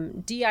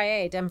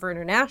 DIA, Denver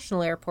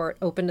International Airport,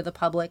 opened to the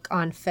public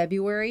on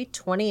February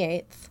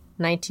 28th,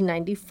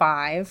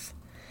 1995.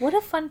 What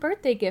a fun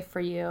birthday gift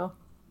for you.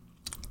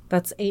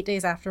 That's 8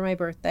 days after my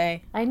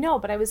birthday. I know,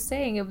 but I was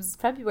saying it was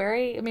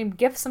February. I mean,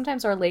 gifts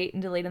sometimes are late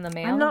and delayed in the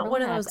mail. I'm not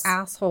one of those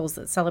assholes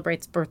that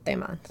celebrates birthday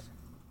month.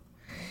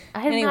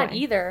 I am not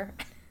either.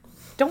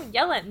 Don't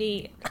yell at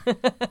me.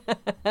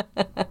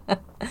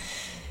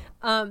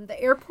 The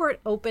airport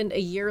opened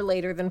a year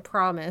later than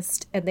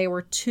promised, and they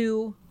were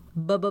 $2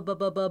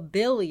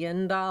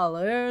 billion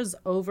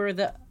over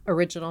the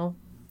original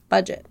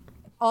budget.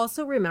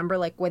 Also remember,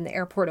 like, when the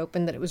airport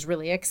opened, that it was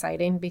really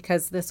exciting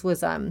because this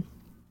was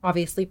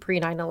obviously pre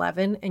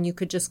 9/11, and you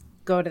could just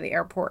go to the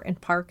airport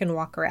and park and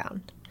walk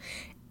around.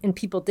 And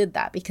people did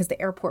that because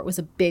the airport was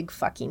a big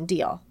fucking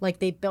deal. Like,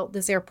 they built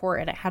this airport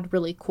and it had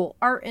really cool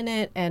art in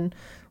it and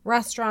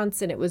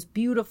restaurants and it was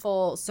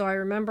beautiful. So I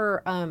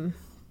remember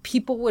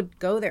people would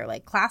go there.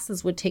 Like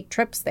classes would take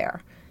trips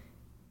there.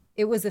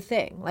 It was a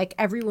thing. Like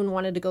everyone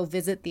wanted to go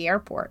visit the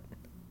airport.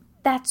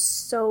 That's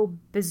so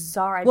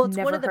bizarre. I've Well, it's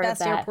never one of the heard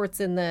best of that. airports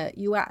in the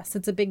U.S.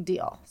 It's a big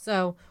deal.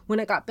 So when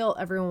it got built,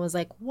 everyone was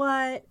like,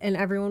 what? And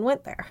everyone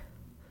went there.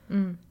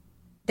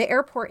 The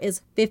airport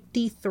is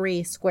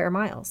 53 square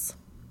miles.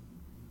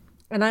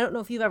 And I don't know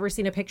if you've ever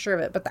seen a picture of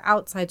it, but the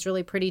outside's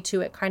really pretty too.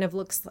 It kind of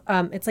looks,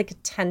 it's like a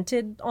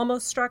tented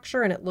almost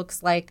structure. And it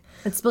looks like,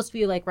 it's supposed to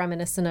be like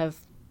reminiscent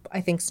of, I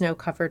think,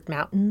 snow-covered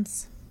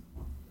mountains.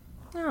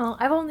 Oh,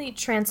 I've only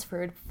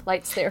transferred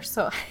flights there,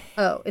 so.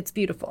 Oh, it's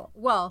beautiful.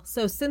 Well,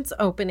 so since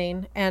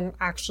opening, and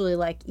actually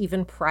like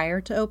even prior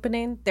to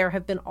opening, there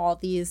have been all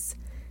these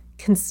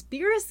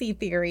conspiracy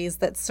theories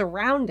that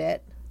surround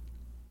it.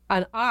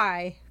 And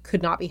I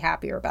could not be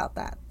happier about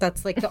that.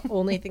 That's like the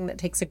only thing that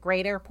takes a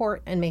great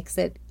airport and makes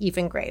it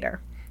even greater.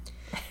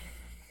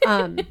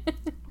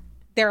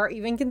 There are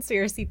even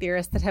conspiracy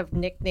theorists that have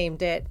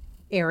nicknamed it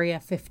Area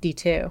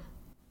 52.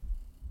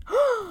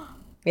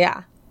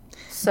 Yeah.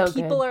 So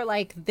People good. are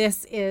like,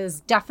 this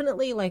is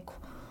definitely like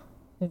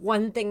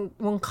one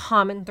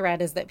common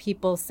thread is that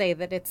people say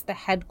that it's the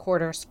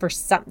headquarters for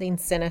something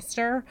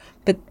sinister,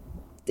 but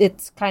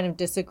it's kind of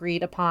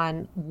disagreed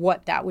upon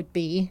what that would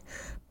be.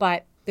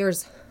 But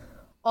there's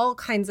all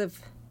kinds of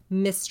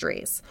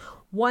mysteries.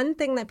 One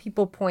thing that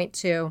people point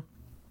to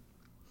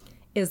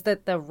is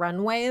that the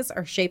runways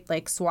are shaped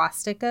like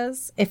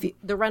swastikas.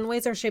 The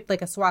runways are shaped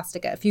like a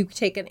swastika, if you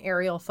take an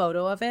aerial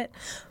photo of it.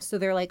 So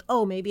they're like,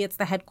 oh, maybe it's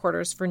the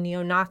headquarters for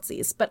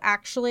neo-Nazis. But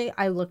actually,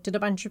 I looked at a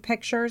bunch of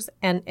pictures,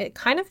 and it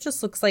kind of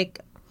just looks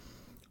like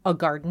a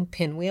garden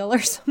pinwheel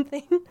or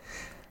something.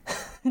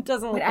 It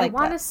doesn't look like that.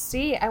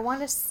 I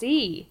want to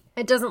see.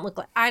 It doesn't look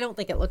like, I don't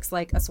think it looks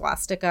like a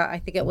swastika. I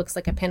think it looks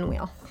like a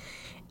pinwheel.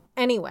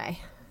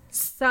 Anyway,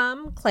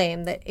 some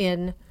claim that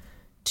in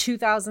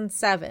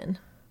 2007,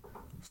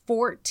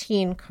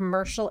 14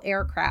 commercial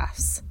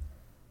aircrafts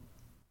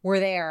were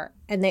there,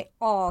 and they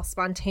all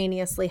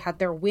spontaneously had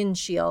their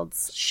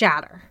windshields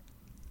shatter.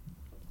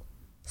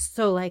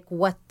 So, like,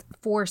 what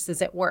force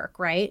is at work,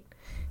 right?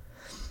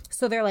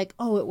 So they're like,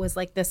 oh, it was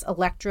like this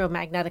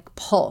electromagnetic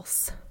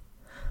pulse.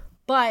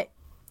 But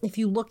if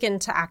you look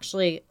into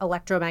actually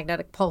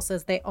electromagnetic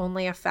pulses, they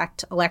only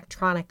affect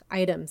electronic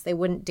items. They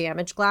wouldn't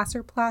damage glass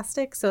or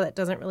plastic, so that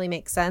doesn't really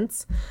make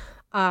sense.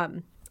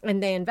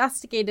 And they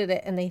investigated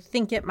it, and they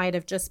think it might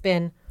have just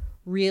been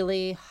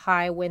really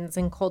high winds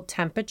and cold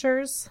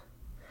temperatures.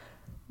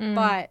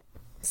 But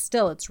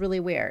still, it's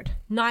really weird.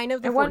 9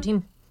 of the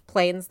 14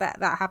 planes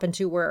that happened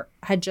to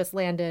had just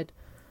landed.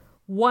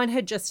 1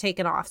 had just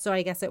taken off, so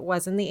I guess it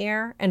was in the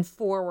air, and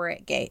 4 were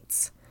at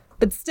gates.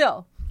 But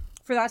still,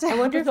 for that to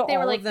happen to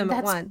all of them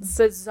at once.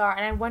 Bizarre.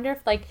 And I wonder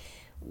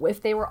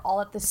if they were all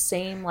at the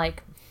same,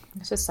 like,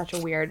 this is such a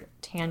weird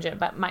tangent,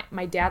 but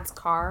my dad's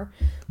car,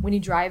 when he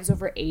drives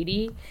over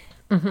 80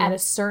 at a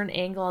certain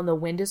angle and the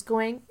wind is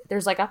going,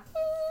 there's like a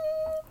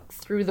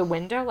through the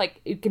window, like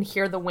you can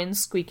hear the wind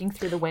squeaking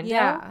through the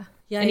window.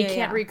 And you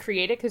can't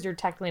recreate it because you're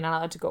technically not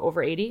allowed to go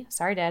over 80.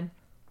 Sorry, Dad.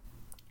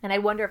 And I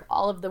wonder if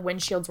all of the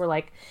windshields were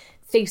like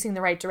facing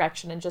the right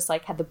direction and just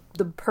like had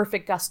the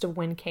perfect gust of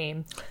wind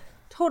came.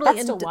 Totally.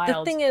 That's and still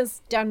wild. The thing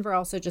is, Denver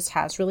also just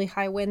has really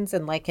high winds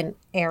and like an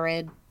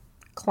arid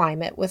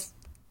climate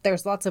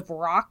there's lots of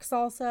rocks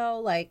also.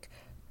 Like,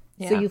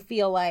 so you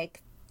feel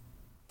like,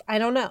 I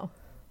don't know.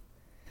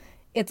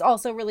 It's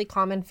also really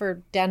common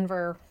for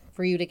Denver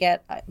for you to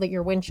get like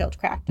your windshield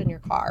cracked in your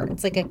car.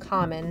 It's like a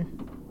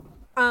common.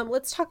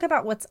 Let's talk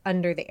about what's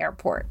under the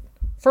airport.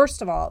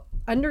 First of all,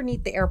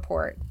 underneath the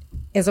airport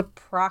is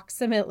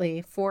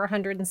approximately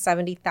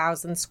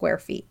 470,000 square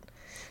feet.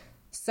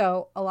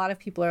 So a lot of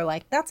people are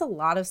like, that's a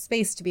lot of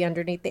space to be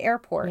underneath the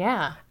airport.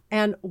 Yeah.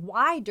 And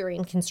why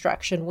during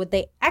construction would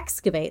they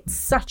excavate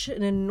such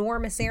an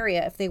enormous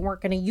area if they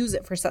weren't going to use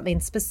it for something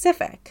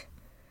specific?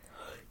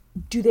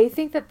 Do they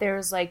think that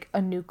there's like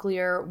a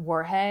nuclear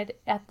warhead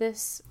at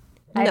this?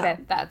 No. I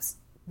bet that's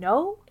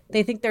no.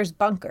 They think there's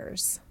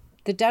bunkers.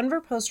 The Denver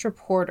Post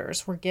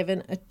reporters were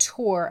given a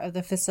tour of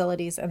the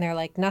facilities, and they're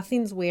like,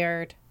 nothing's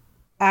weird.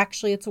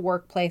 Actually, it's a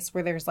workplace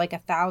where there's like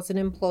 1,000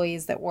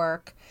 employees that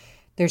work.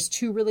 There's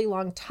 2 really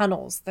long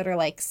tunnels that are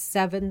like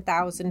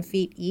 7,000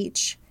 feet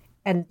each,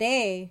 and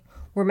they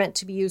were meant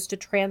to be used to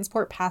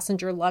transport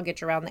passenger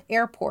luggage around the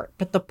airport.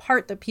 But the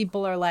part that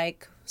people are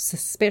like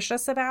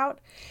suspicious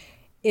about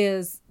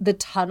is the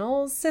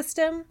tunnels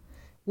system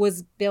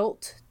was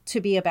built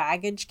to be a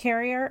baggage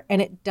carrier,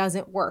 and it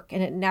doesn't work,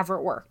 and it never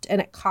worked,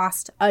 and it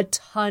cost a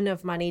ton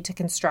of money to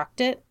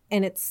construct it,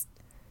 and it's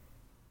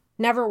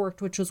never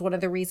worked, which was one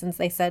of the reasons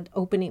they said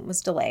opening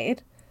was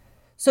delayed.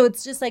 So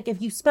it's just like,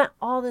 if you spent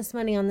all this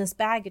money on this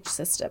baggage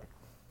system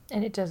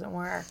and it doesn't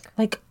work,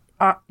 like,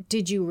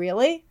 did you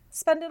really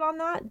spend it on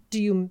that?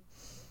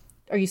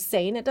 Are you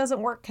saying it doesn't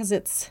work because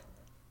it's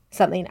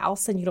something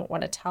else and you don't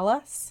want to tell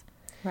us?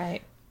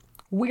 right?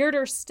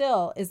 Weirder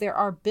still is there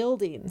are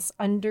buildings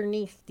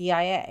underneath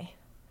DIA.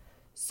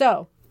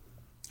 So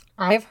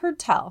I've heard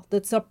tell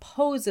that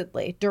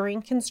supposedly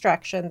during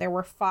construction, there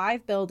were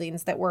 5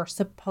 buildings that were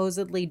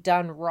supposedly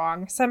done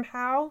wrong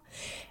somehow.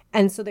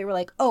 And so they were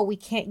like, oh, we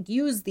can't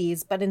use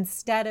these. But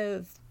instead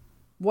of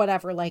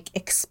whatever, like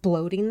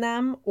exploding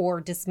them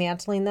or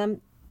dismantling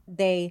them,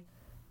 they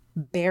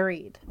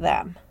buried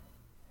them.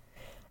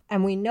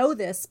 And we know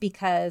this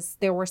because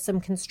there were some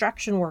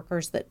construction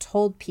workers that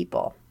told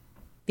people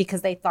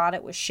because they thought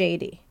it was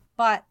shady.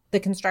 But the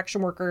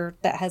construction worker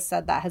that has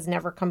said that has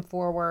never come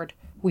forward.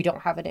 We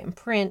don't have it in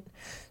print.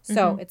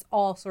 So it's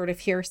all sort of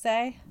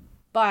hearsay.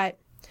 But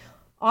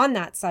on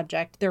that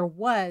subject, there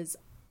was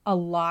a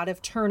lot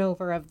of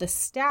turnover of the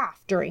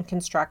staff during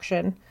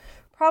construction,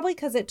 probably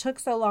because it took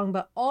so long.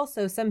 But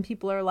also some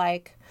people are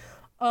like,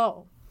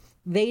 oh,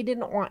 they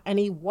didn't want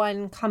any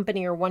one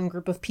company or one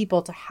group of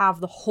people to have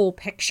the whole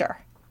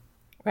picture.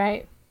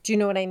 Right. Do you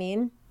know what I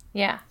mean?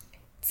 Yeah.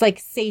 It's like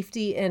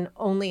safety in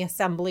only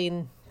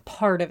assembling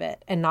part of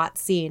it and not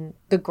seeing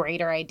the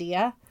greater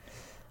idea.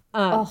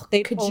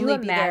 Could you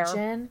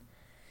imagine?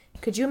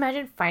 Could you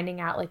imagine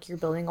finding out like you're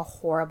building a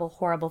horrible,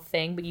 horrible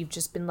thing, but you've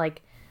just been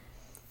like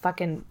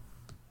fucking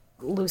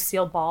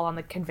Lucille Ball on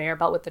the conveyor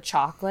belt with the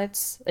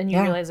chocolates, and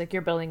you realize like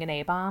you're building an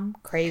A-bomb?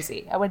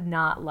 Crazy. I would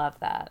not love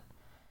that.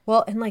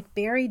 Well, and like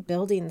buried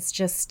buildings,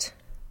 just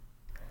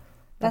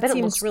that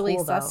seems really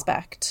cool,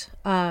 suspect.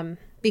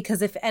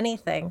 Because if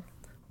anything,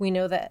 we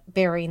know that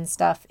burying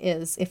stuff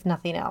is, if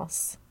nothing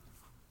else,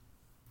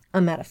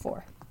 a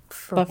metaphor.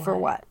 For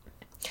what?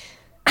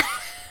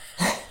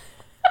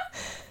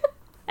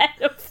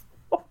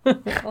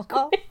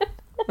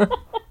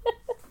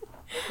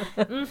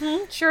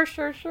 Sure.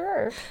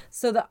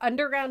 So the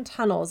underground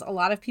tunnels, a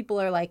lot of people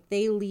are like,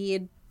 they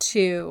lead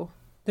to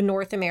the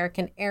North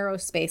American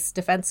Aerospace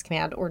Defense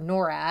Command, or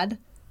NORAD,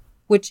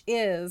 which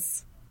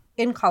is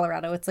in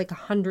Colorado. It's like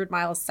 100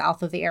 miles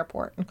south of the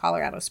airport in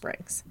Colorado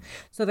Springs.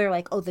 So they're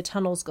like, oh, the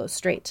tunnels go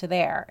straight to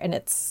there, and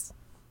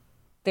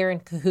they're in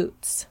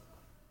cahoots.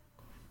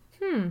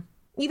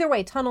 Either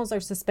way, tunnels are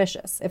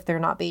suspicious if they're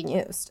not being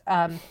used.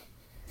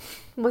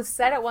 We've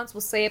said it once,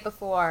 we'll say it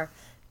before.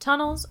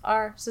 Tunnels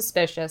are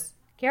suspicious.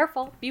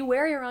 Careful.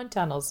 Beware your own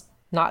tunnels.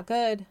 Not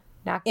good.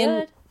 Not good.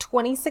 In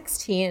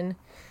 2016,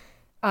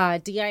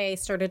 DIA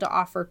started to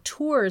offer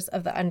tours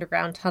of the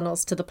underground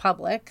tunnels to the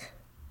public.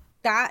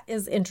 That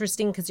is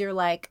interesting because you're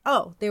like,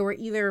 oh, they were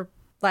either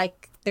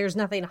like, there's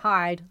nothing to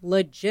hide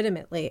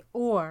legitimately,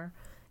 or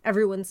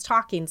everyone's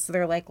talking. So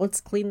they're like,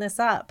 let's clean this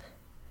up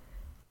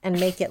and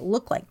make it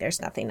look like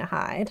there's nothing to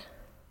hide.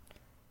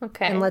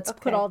 Okay. And let's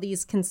put all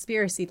these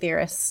conspiracy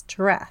theorists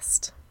to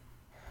rest.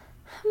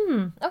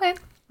 Okay.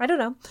 I don't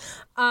know.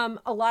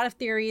 A lot of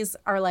theories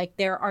are like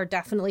there are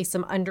definitely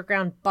some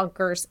underground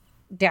bunkers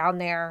down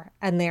there,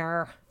 and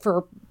they're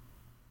for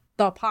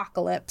the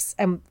apocalypse,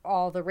 and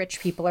all the rich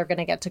people are going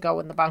to get to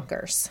go in the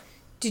bunkers.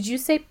 Did you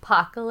say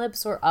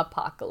apocalypse or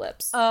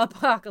apocalypse?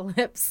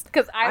 Apocalypse.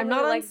 Because I'm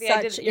not on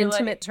such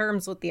intimate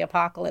terms with the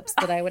apocalypse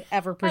that I would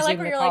ever presume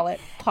to call it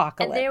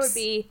apocalypse. And there would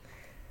be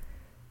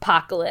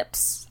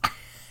apocalypse.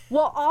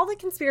 Well, all the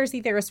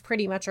conspiracy theorists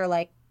pretty much are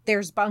like,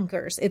 there's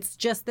bunkers. It's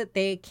just that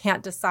they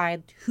can't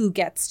decide who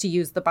gets to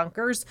use the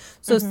bunkers.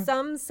 So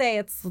some say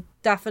it's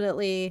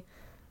definitely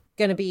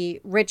going to be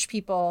rich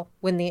people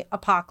when the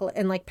apocalypse,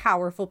 and like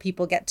powerful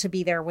people get to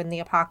be there when the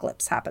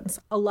apocalypse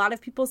happens. A lot of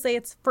people say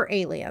it's for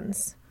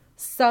aliens.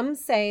 Some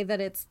say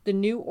that it's the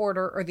New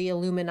Order or the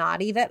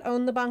Illuminati that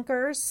own the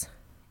bunkers.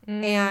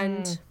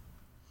 And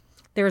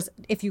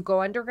if you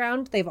go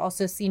underground, they've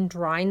also seen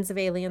drawings of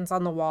aliens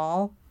on the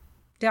wall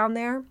down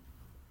there.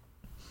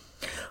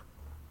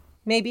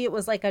 Maybe it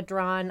was like a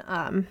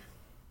drawn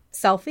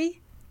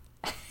selfie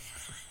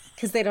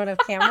because they don't have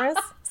cameras.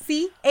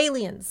 See?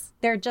 Aliens.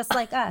 They're just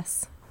like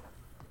us.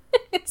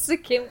 It's the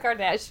Kim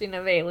Kardashian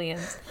of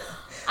aliens.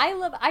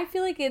 I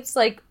feel like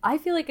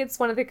it's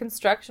one of the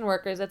construction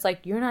workers that's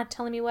like, you're not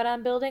telling me what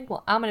I'm building?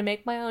 Well, I'm going to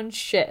make my own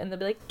shit. And they'll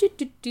be like,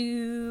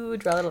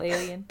 draw a little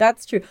alien.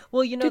 That's true.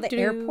 Well, you know, the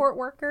airport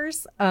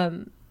workers,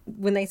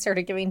 when they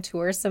started giving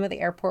tours, some of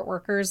the airport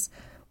workers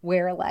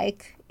wear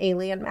like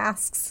alien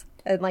masks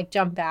and like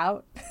jump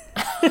out.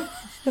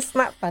 Isn't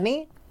that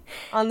funny?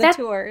 On the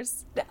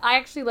tours. I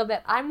actually love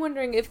that. I'm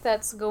wondering if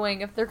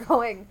they're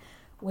going,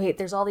 wait,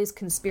 there's all these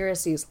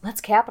conspiracies. Let's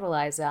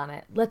capitalize on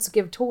it. Let's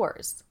give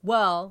tours.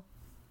 Well,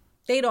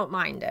 they don't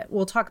mind it.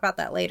 We'll talk about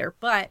that later.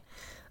 But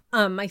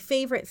my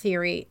favorite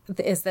theory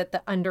is that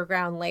the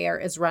underground layer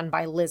is run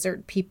by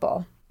lizard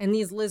people. And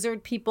these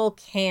lizard people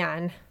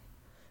can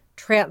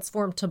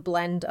transform to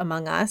blend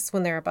among us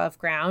when they're above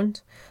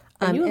ground.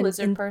 Are you a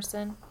lizard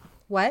person?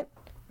 What?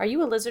 Are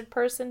you a lizard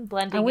person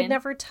blending in? I would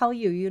never tell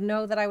you. You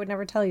know that I would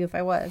never tell you if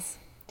I was.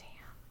 Damn.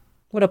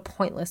 What a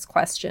pointless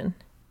question.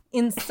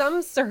 In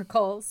some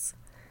circles,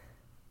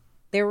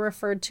 they're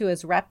referred to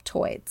as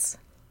reptoids.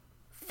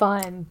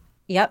 Fun.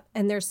 Yep.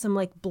 And there's some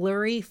like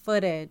blurry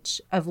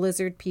footage of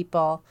lizard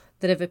people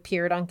that have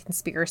appeared on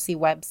conspiracy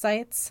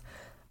websites.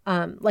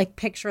 Like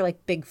picture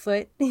like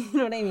Bigfoot. You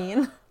know what I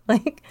mean?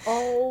 Like,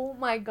 oh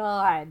my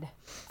God.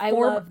 I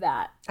love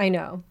that. I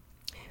know.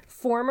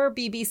 Former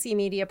BBC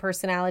media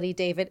personality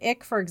David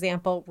Icke, for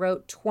example,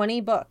 wrote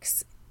 20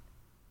 books.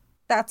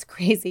 That's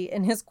crazy.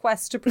 In his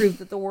quest to prove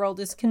that the world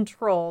is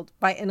controlled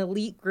by an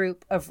elite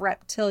group of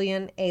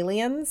reptilian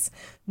aliens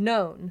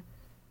known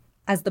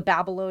as the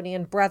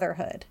Babylonian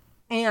Brotherhood.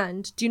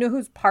 And do you know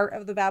who's part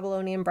of the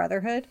Babylonian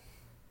Brotherhood?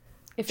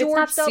 If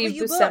George it's not W.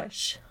 Steve Buscemi.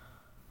 Bush,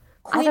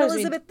 Queen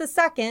Elizabeth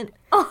II,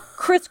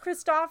 Chris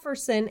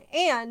Christopherson,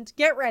 and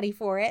get ready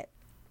for it,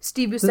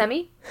 Steve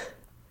Buscemi?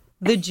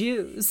 the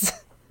Jews.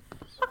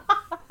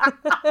 Guys,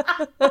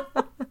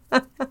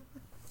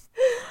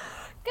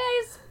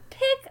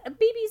 pick a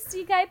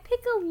BBC guy,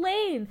 pick a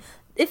lane.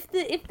 If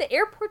the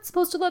airport's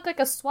supposed to look like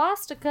a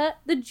swastika,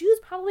 the Jews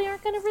probably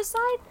aren't going to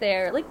reside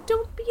there. Like,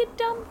 don't be a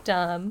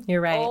dum-dum.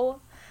 You're right.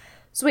 Oh.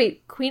 So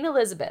wait, Queen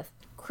Elizabeth,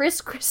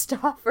 Chris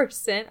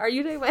Christopherson. Are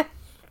you talking about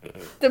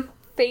the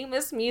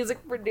famous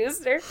music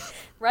producer,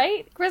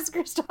 right? Chris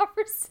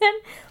Christopherson,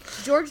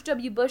 George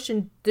W. Bush,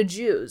 and the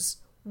Jews.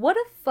 What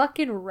a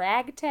fucking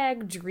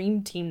ragtag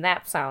dream team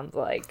that sounds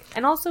like.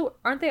 And also,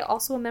 aren't they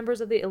also members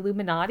of the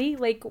Illuminati?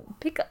 Like,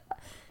 pick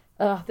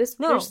this.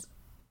 No,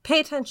 pay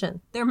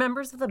attention. They're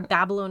members of the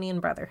Babylonian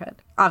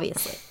Brotherhood,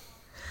 obviously.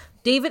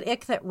 David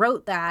Icke, that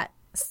wrote that,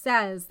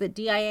 says that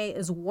DIA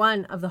is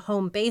one of the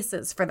home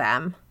bases for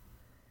them.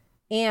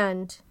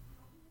 And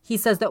he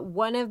says that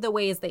one of the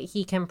ways that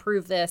he can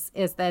prove this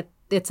is that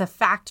it's a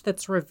fact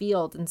that's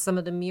revealed in some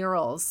of the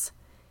murals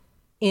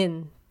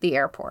in the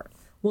airport.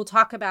 We'll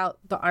talk about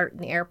the art in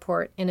the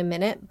airport in a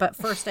minute, but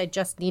first I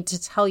just need to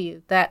tell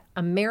you that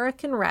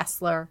American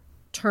wrestler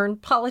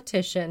turned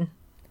politician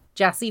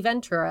Jesse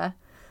Ventura,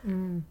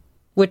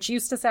 which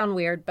used to sound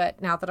weird,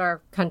 but now that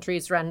our country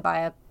is run by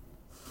a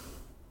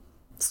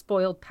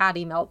spoiled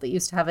patty melt that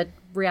used to have a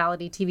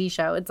reality TV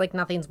show, it's like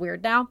nothing's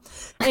weird now.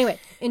 Anyway,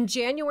 in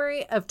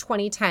January of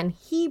 2010,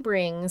 he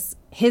brings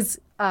his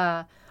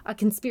a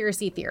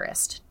conspiracy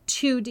theorist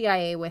to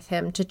DIA with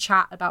him to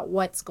chat about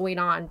what's going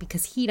on,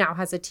 because he now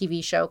has a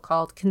TV show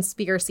called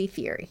Conspiracy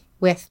Theory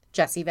with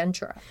Jesse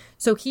Ventura.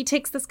 So he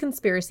takes this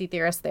conspiracy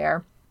theorist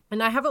there,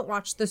 and I haven't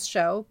watched this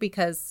show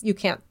because you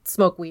can't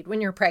smoke weed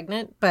when you're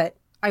pregnant, but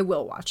I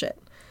will watch it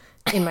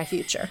in my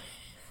future.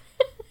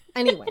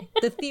 Anyway,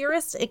 the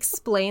theorist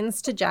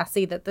explains to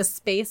Jesse that the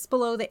space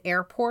below the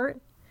airport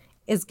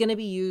is going to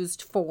be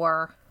used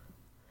for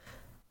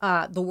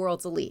the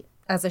world's elite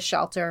as a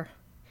shelter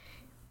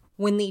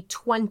when the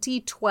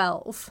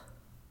 2012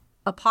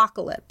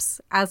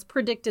 apocalypse, as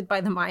predicted by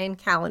the Mayan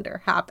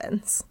calendar,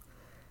 happens.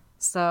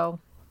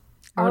 So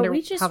I wonder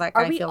how that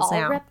guy feels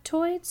now.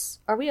 Reptoids?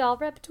 Are we all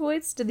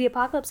reptoids? Did the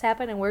apocalypse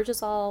happen and we're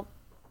just all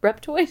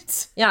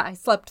reptoids? Yeah, I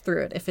slept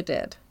through it if it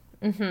did.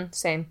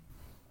 Same.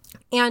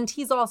 And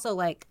he's also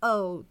like,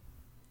 oh,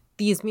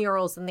 these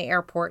murals in the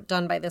airport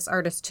done by this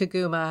artist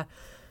Taguma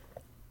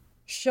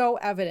show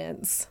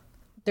evidence.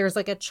 There's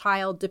like a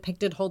child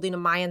depicted holding a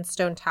Mayan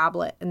stone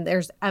tablet, and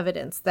there's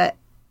evidence that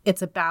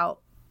it's about,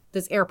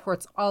 this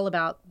airport's all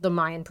about the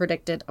Mayan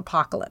predicted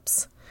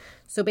apocalypse.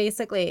 So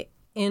basically,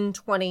 in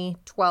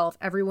 2012,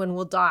 everyone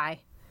will die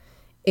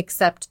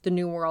except the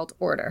New World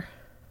Order.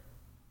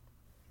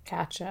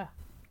 Gotcha.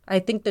 I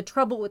think the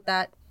trouble with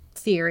that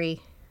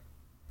theory,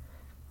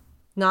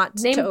 not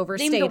to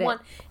overstate it.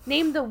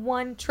 Name the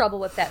one trouble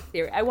with that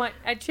theory.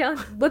 I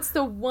challenge, what's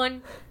the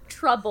one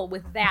trouble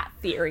with that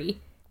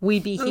theory? We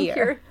be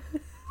here.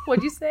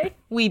 What'd you say?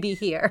 We be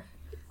here.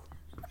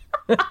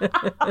 Do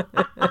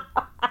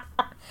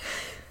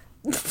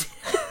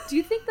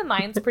you think the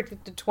Mayans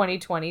predicted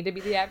 2020 to be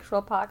the actual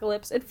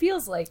apocalypse? It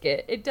feels like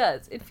it. It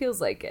does. It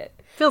feels like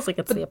it. Feels like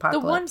it's the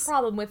apocalypse. The one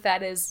problem with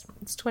that is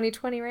it's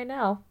 2020 right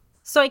now.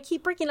 So I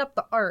keep bringing up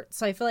the art,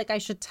 so I feel like I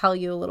should tell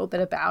you a little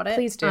bit about it.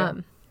 Please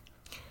do.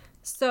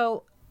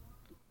 So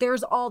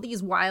there's all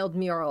these wild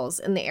murals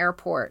in the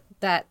airport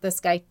that this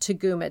guy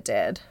Taguma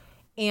did.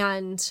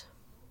 And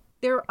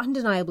they're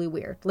undeniably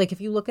weird. Like,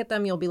 if you look at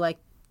them, you'll be like,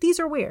 these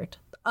are weird.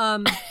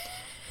 The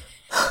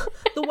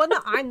one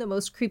that I'm the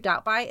most creeped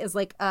out by is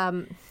like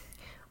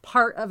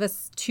part of a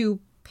two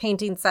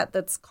painting set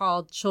that's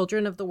called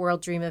Children of the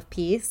World Dream of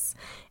Peace.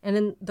 And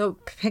in the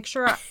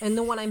picture, in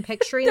the one I'm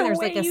picturing, there's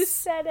like a... you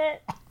said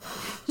it.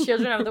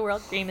 Children of the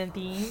World Dream of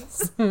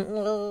Peace.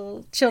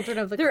 Children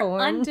of the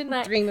Corn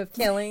Dream of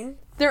Killing.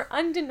 They're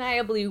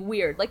undeniably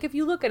weird. Like, if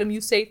you look at them,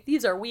 you say,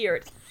 these are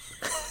weird.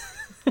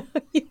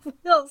 You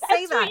will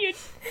say that.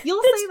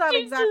 You'll say that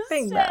exact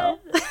thing, though.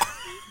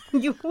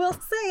 You will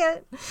say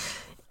it.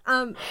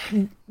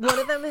 One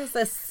of them is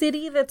a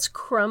city that's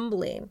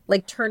crumbling,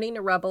 like turning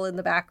to rubble in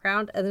the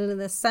background. And then in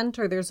the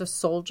center, there's a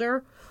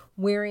soldier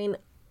wearing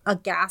a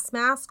gas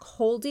mask,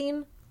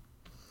 holding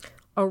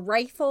a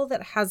rifle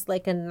that has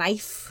like a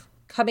knife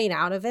coming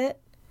out of it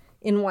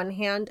in one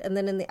hand. And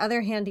then in the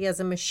other hand, he has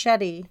a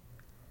machete,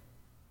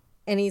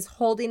 and he's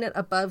holding it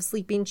above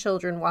sleeping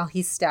children while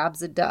he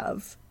stabs a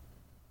dove.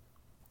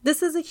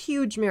 This is a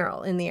huge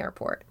mural in the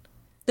airport.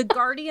 The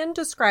Guardian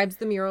describes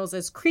the murals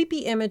as creepy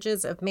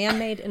images of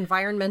man-made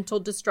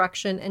environmental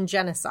destruction and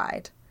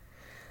genocide.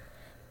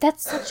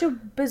 That's such a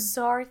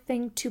bizarre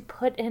thing to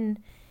put in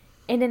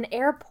in an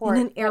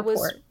airport, that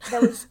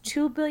was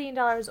 $2 billion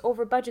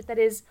over budget. That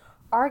is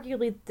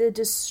arguably the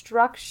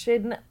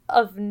destruction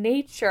of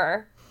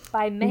nature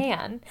by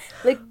man.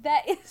 Like,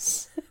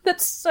 that's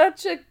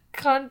such a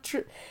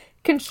contrarian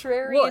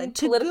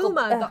political...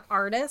 Taguma, the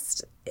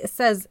artist,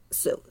 says,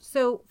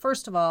 so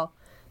first of all,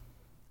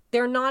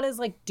 they're not as,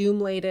 like,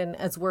 doom-laden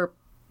as we're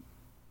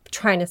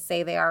trying to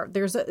say they are.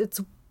 There's a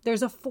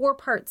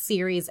 4-part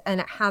series, and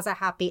it has a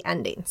happy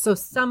ending. So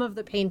some of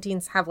the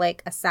paintings have,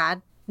 like, a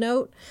sad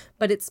note,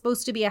 but it's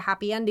supposed to be a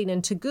happy ending.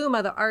 And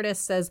Taguma, the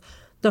artist, says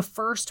the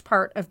first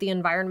part of the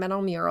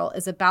environmental mural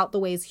is about the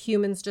ways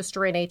humans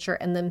destroy nature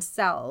and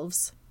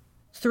themselves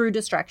through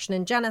destruction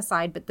and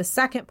genocide. But the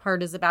second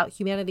part is about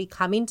humanity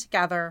coming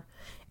together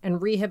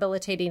and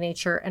rehabilitating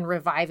nature and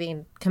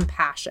reviving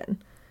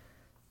compassion.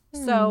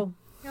 So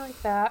I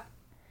like that.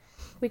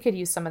 We could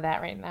use some of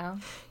that right now.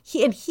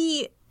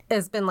 He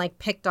has been, like,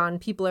 picked on.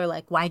 People are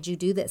like, why'd you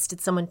do this? Did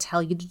someone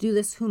tell you to do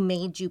this? Who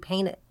made you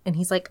paint it? And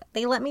he's like,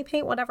 they let me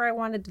paint whatever I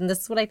wanted, and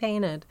this is what I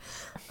painted.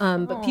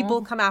 But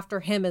people come after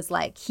him as,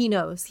 like, he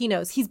knows.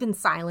 He's been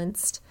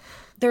silenced.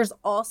 There's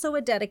also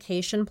a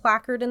dedication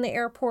placard in the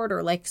airport,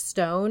 or, like,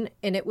 stone,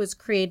 and it was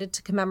created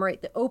to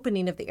commemorate the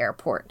opening of the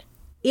airport.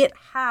 It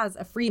has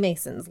a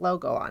Freemasons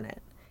logo on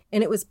it,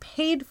 and it was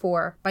paid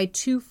for by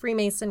 2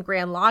 Freemason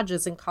Grand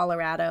Lodges in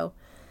Colorado,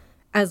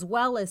 as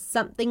well as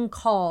something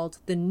called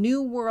the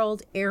New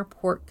World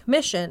Airport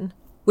Commission,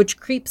 which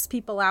creeps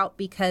people out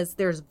because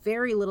there's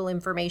very little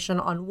information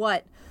on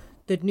what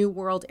the New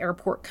World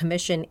Airport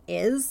Commission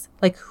is.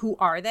 Like, who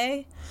are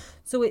they?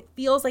 So it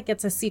feels like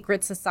it's a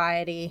secret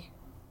society.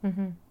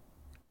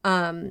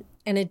 And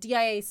a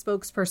DIA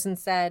spokesperson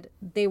said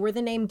they were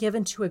the name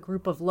given to a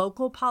group of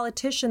local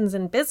politicians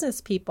and business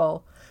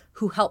people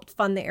who helped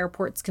fund the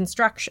airport's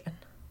construction.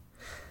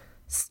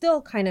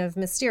 Still kind of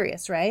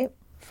mysterious, right?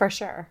 For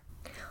sure.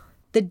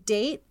 The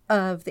date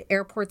of the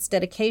airport's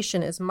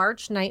dedication is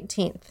March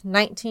 19th,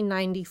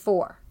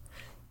 1994.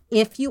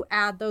 If you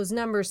add those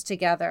numbers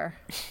together,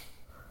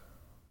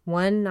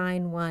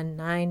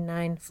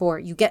 191994,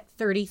 you get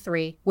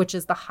 33, which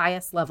is the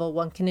highest level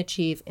one can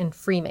achieve in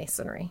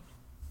Freemasonry.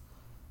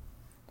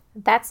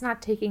 That's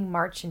not taking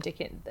March into...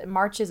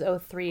 March is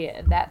 03.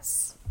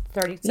 That's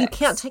 36. You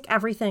can't take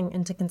everything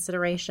into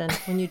consideration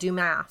when you do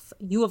math.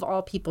 You, of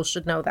all people,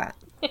 should know that.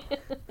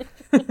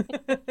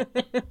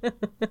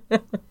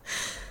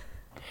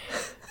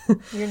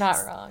 You're not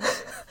wrong.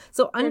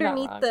 So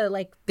underneath the,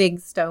 like,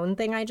 big stone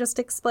thing I just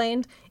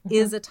explained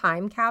is a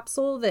time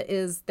capsule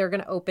they're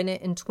going to open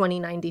it in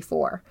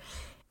 2094.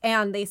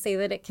 And they say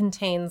that it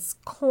contains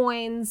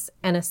coins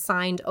and a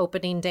signed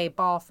opening day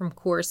ball from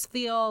Coors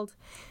Field,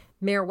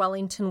 Mayor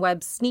Wellington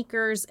Webb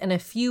sneakers, and a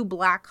few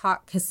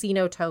Blackhawk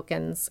casino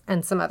tokens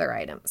and some other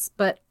items.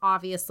 But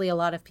obviously a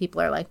lot of people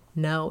are like,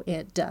 no,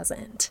 it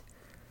doesn't.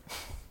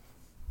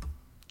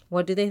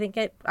 What do they think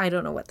I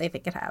don't know what they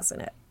think it has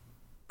in it.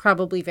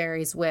 Probably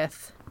varies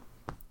with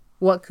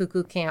what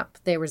cuckoo camp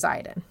they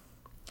reside in.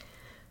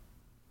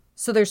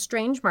 So there's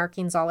strange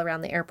markings all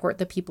around the airport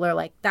that people are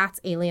like, that's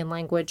alien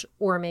language,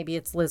 or maybe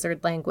it's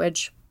lizard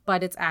language,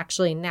 but it's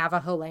actually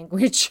Navajo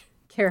language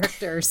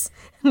characters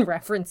and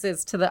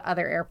references to the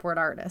other airport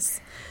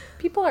artists.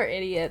 People are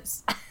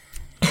idiots.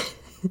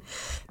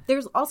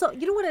 There's also,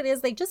 you know what it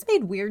is? They just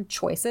made weird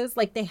choices.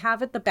 Like, they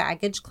have at the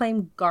baggage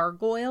claim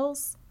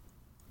gargoyles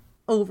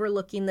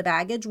overlooking the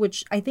baggage,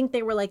 which I think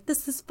they were like,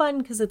 this is fun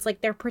because it's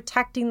like they're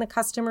protecting the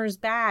customers'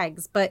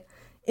 bags, but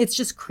it's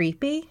just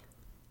creepy.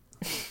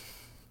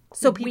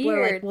 So people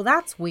are like, well,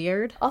 that's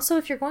weird. Also,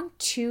 if you're going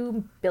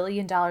 $2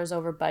 billion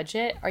over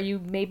budget,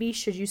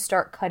 should you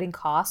start cutting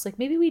costs? Like,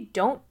 maybe we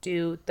don't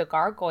do the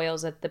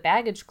gargoyles at the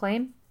baggage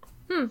claim.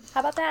 How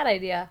about that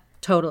idea?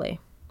 Totally.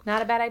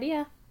 Not a bad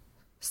idea.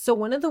 So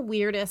one of the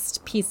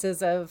weirdest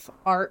pieces of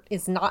art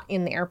is not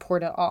in the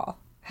airport at all.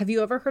 Have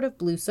you ever heard of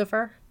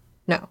Blucifer?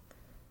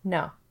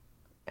 No,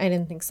 I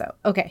didn't think so.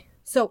 Okay.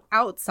 So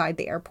outside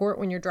the airport,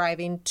 when you're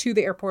driving to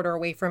the airport or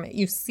away from it,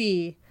 you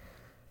see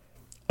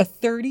a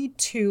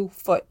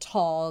 32-foot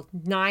tall,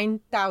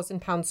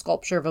 9,000-pound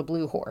sculpture of a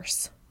blue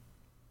horse.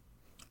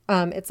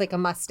 It's like a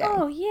Mustang.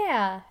 Oh,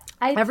 yeah.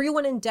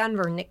 Everyone in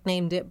Denver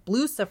nicknamed it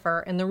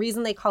Blucifer, and the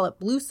reason they call it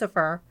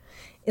Blucifer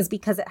is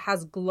because it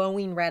has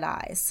glowing red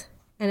eyes.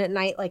 And at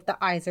night, like,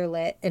 the eyes are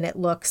lit, and it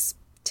looks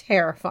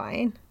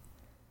terrifying.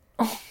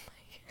 Oh,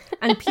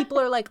 and people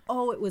are like,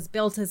 oh, it was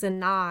built as a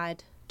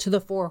nod to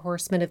the 4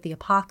 horsemen of the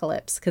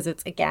apocalypse because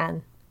it's,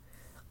 again,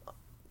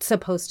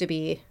 supposed to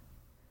be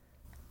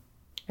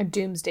a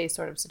doomsday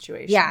sort of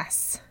situation.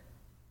 Yes.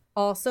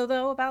 Also,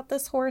 though, about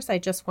this horse, I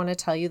just want to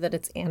tell you that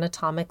it's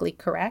anatomically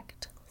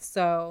correct.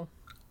 So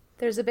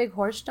there's a big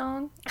horse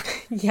dong?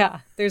 Yeah,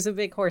 there's a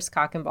big horse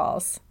cock and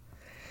balls.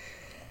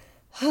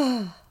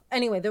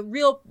 Anyway, the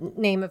real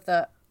name of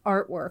the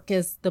artwork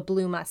is the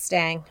Blue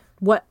Mustang.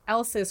 What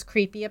else is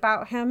creepy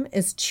about him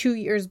is 2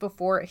 years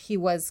before he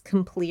was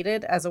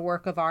completed as a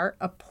work of art,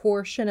 a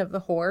portion of the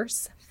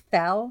horse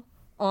fell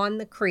on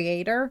the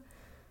creator,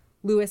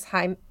 Luis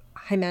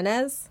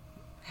Jimenez.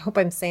 I hope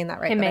I'm saying that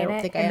right, but I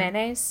don't think I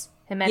am.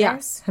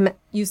 Jimenez? Yes.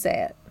 You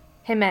say it.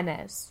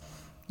 Jimenez.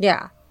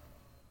 Yeah.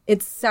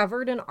 It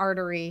severed an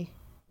artery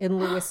in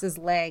Lewis's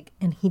leg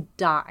and he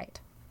died.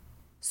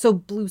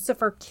 So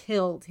Lucifer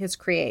killed his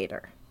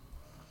creator.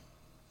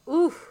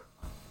 Oof.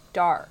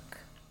 Dark.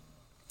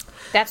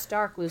 That's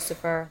dark,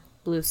 Lucifer.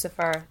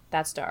 Lucifer,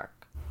 that's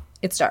dark.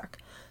 It's dark.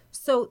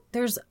 So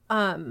there's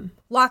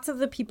lots of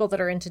the people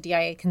that are into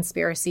DIA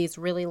conspiracies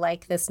really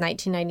like this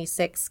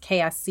 1996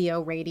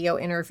 KSCO radio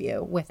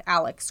interview with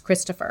Alex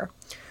Christopher.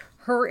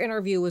 Her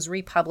interview was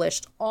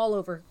republished all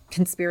over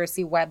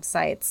conspiracy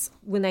websites.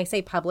 When I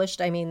say published,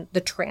 I mean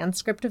the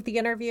transcript of the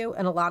interview.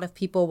 And a lot of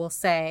people will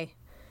say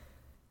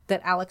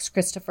that Alex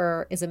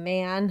Christopher is a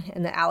man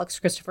and that Alex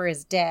Christopher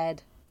is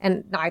dead.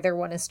 And neither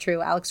one is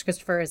true. Alex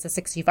Christopher is a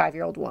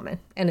 65-year-old woman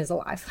and is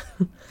alive.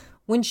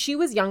 When she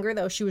was younger,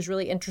 though, she was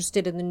really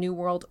interested in the New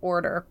World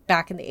Order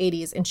back in the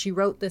 80s. And she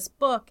wrote this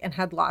book and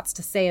had lots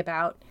to say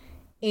about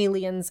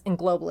aliens and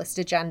globalist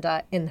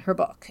agenda in her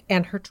book.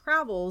 And her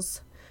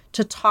travels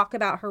to talk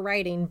about her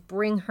writing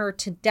bring her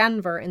to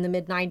Denver in the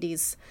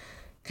mid-90s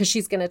because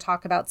she's going to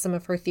talk about some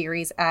of her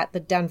theories at the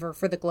Denver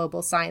for the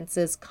Global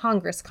Sciences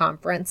Congress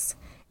Conference.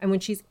 And when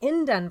she's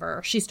in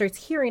Denver, she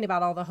starts hearing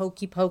about all the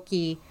hokey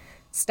pokey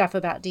stuff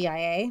about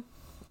DIA.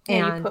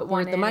 And you put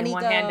one in and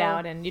one hand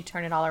out and you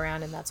turn it all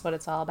around and that's what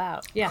it's all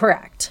about. Yeah.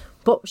 Correct.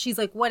 But she's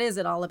like, what is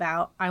it all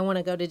about? I want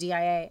to go to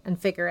DIA and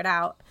figure it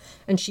out.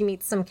 And she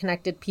meets some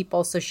connected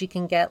people so she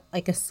can get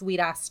like a sweet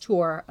ass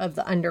tour of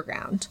the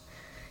underground.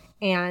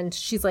 And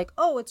she's like,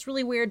 oh, it's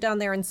really weird down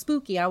there and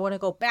spooky. I want to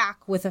go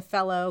back with a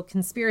fellow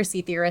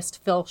conspiracy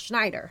theorist, Phil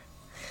Schneider.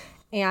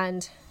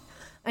 And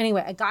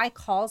anyway, a guy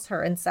calls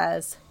her and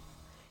says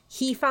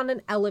he found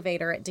an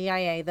elevator at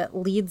DIA that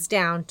leads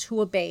down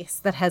to a base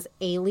that has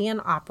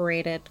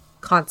alien-operated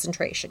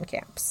concentration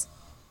camps.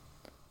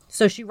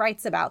 So she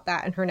writes about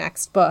that in her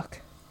next book.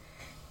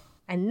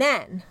 And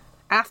then,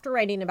 after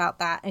writing about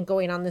that and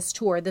going on this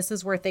tour, this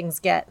is where things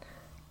get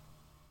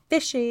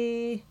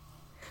fishy.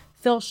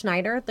 Phil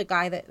Schneider, the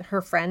guy that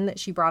her friend that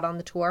she brought on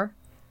the tour,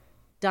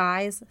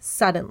 dies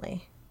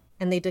suddenly.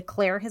 And they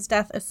declare his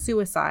death a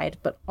suicide,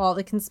 but all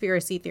the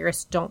conspiracy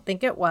theorists don't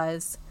think it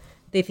was.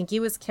 They think he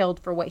was killed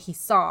for what he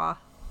saw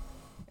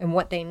and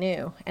what they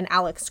knew. And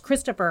Alex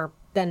Christopher,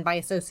 then by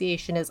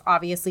association, is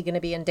obviously going to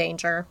be in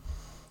danger.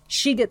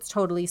 She gets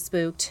totally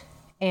spooked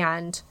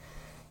and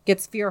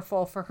gets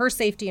fearful for her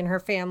safety and her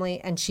family.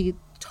 And she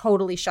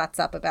totally shuts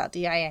up about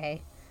DIA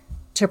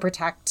to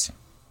protect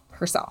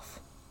herself.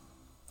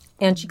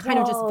 And she kind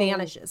of just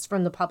vanishes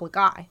from the public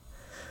eye,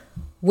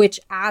 which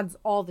adds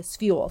all this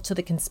fuel to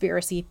the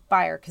conspiracy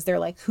fire because they're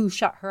like, who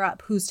shut her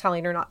up? Who's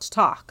telling her not to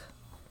talk?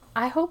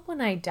 I hope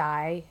when I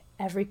die,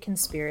 every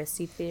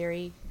conspiracy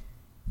theory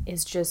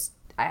is just,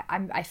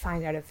 I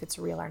find out if it's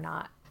real or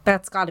not.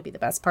 That's got to be the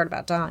best part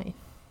about dying.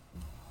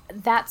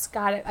 That's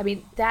got to, I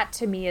mean, that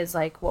to me is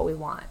like what we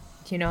want.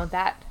 You know,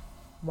 that,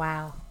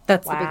 wow.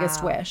 That's the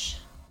biggest wish.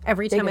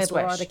 Every time I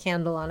blow wish. out a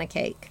candle on a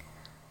cake.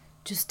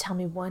 Just tell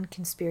me one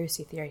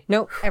conspiracy theory.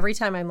 Nope. Every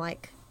time I'm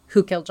like,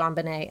 who killed John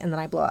Bonet? And then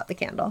I blow out the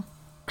candle.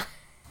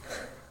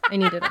 I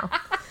need to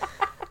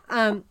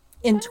know.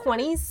 In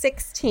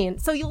 2016,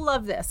 so you'll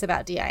love this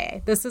about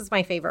DIA. This is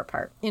my favorite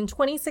part. In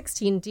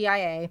 2016,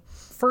 DIA,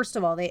 first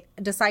of all, they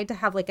decide to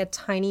have like a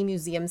tiny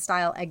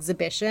museum-style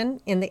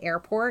exhibition in the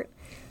airport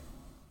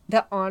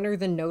that honor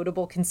the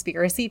notable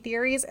conspiracy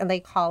theories, and they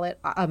call it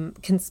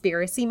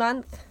Conspiracy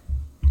Month.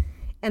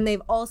 And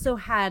they've also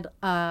had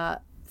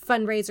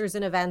fundraisers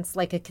and events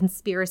like a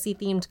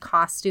conspiracy-themed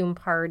costume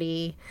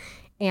party,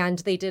 and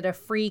they did a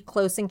free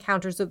Close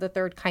Encounters of the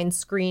Third Kind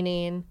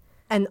screening.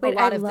 And Wait,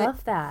 I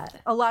love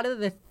that. A lot of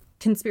the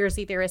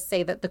conspiracy theorists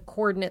say that the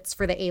coordinates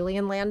for the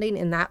alien landing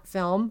in that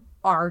film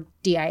are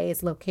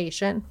DIA's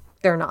location.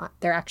 They're not.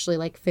 They're actually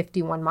like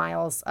 51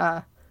 miles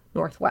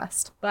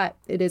northwest. But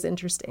it is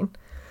interesting.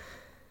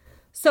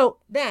 So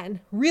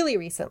then, really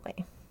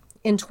recently,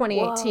 in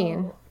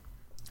 2018,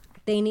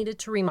 they needed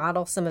to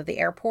remodel some of the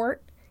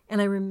airport.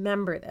 And I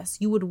remember this.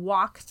 You would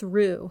walk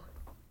through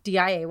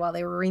DIA while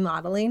they were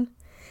remodeling.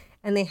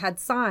 And they had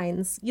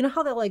signs, you know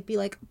how they'll like be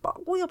like,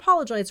 we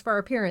apologize for our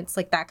appearance,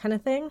 like that kind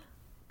of thing.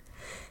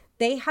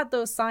 They had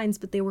those signs,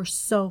 but they were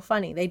so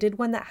funny. They did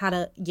one that had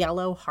a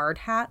yellow hard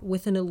hat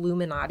with an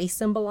Illuminati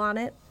symbol on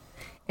it.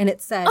 And it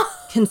said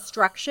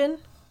construction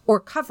or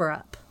cover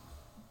up.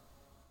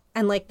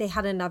 And like they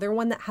had another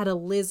one that had a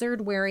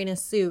lizard wearing a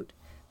suit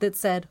that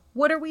said,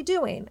 what are we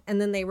doing?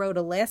 And then they wrote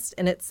a list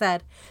and it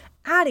said,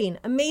 adding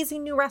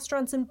amazing new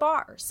restaurants and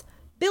bars,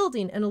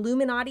 building an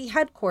Illuminati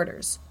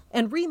headquarters,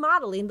 and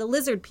remodeling the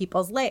lizard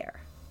people's lair.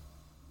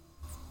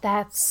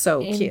 That's so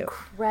cute.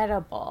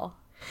 Incredible.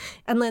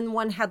 And then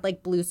one had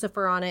like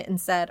Lucifer on it and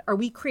said, are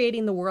we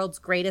creating the world's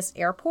greatest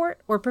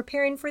airport or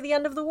preparing for the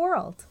end of the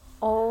world?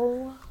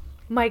 Oh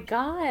my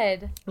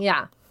God.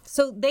 Yeah.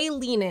 So they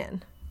lean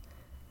in.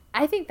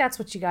 I think that's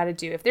what you got to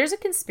do. If there's a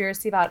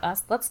conspiracy about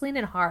us, let's lean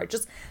in hard.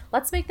 Just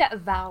let's make that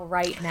vow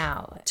right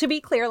now. To be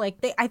clear, like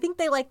I think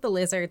they like the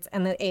lizards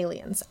and the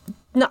aliens.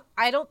 No,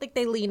 I don't think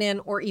they lean in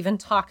or even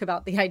talk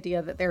about the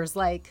idea that there's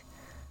like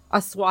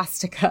a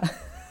swastika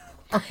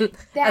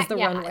as the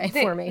runway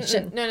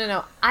formation.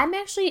 No.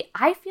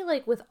 I feel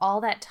like with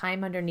all that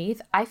time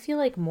underneath, I feel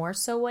like more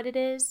so what it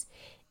is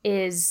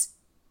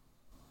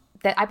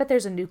that I bet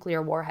there's a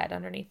nuclear warhead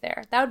underneath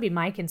there. That would be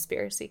my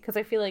conspiracy, because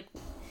I feel like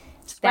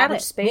that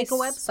much space. Make a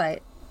website.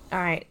 All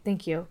right,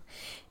 thank you.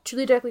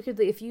 Truly Dark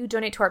Wickedly, if you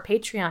donate to our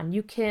Patreon,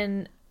 you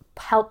can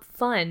help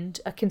fund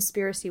a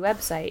conspiracy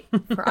website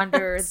for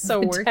under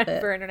the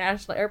Denver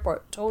International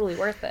Airport. Totally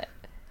worth it.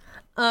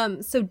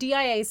 So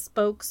DIA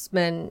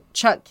spokesman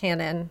Chuck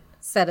Cannon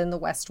said in the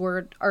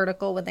Westward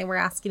article when they were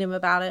asking him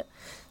about it,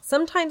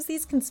 sometimes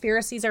these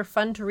conspiracies are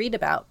fun to read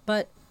about,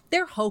 but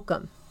they're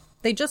hokum.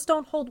 They just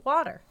don't hold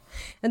water.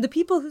 And the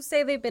people who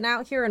say they've been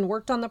out here and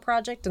worked on the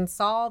project and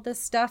saw all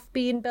this stuff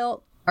being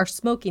built are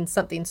smoking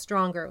something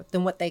stronger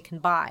than what they can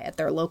buy at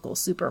their local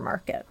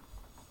supermarket.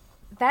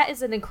 That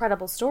is an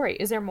incredible story.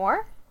 Is there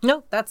more?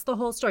 No, that's the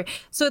whole story.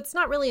 So it's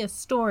not really a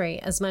story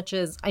as much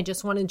as I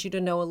just wanted you to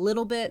know a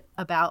little bit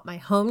about my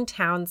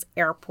hometown's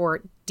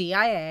airport,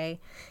 DIA.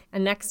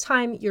 And next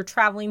time you're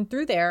traveling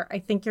through there, I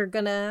think you're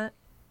going to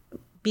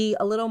be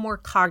a little more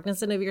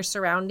cognizant of your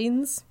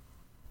surroundings.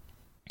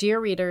 Dear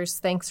readers,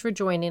 thanks for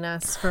joining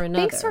us for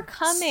another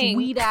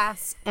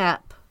sweet-ass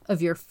ep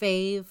of your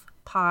fave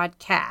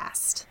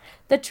podcast.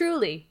 The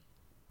Truly.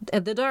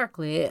 The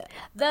Darkly.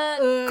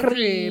 The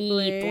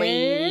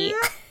Creeply.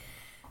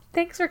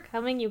 Thanks for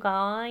coming, you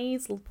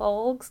guys,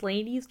 folks,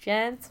 ladies,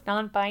 gents,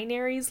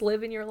 non-binaries,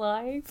 living your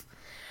life.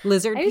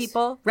 Lizard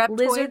people,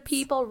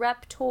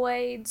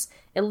 reptoids,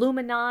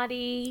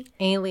 Illuminati,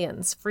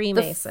 aliens,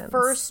 Freemasons. The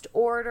First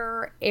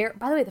Order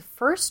By the way, the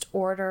First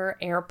Order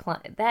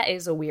airplane. That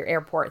is a weird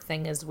airport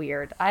thing. Is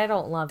weird. I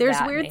don't love. There's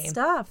that weird name.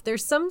 stuff.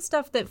 There's some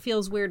stuff that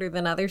feels weirder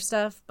than other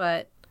stuff,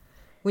 but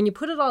when you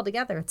put it all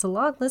together, it's a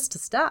long list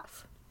of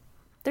stuff.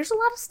 There's a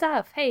lot of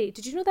stuff. Hey,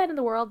 did you know that in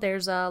the world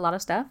there's a lot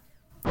of stuff?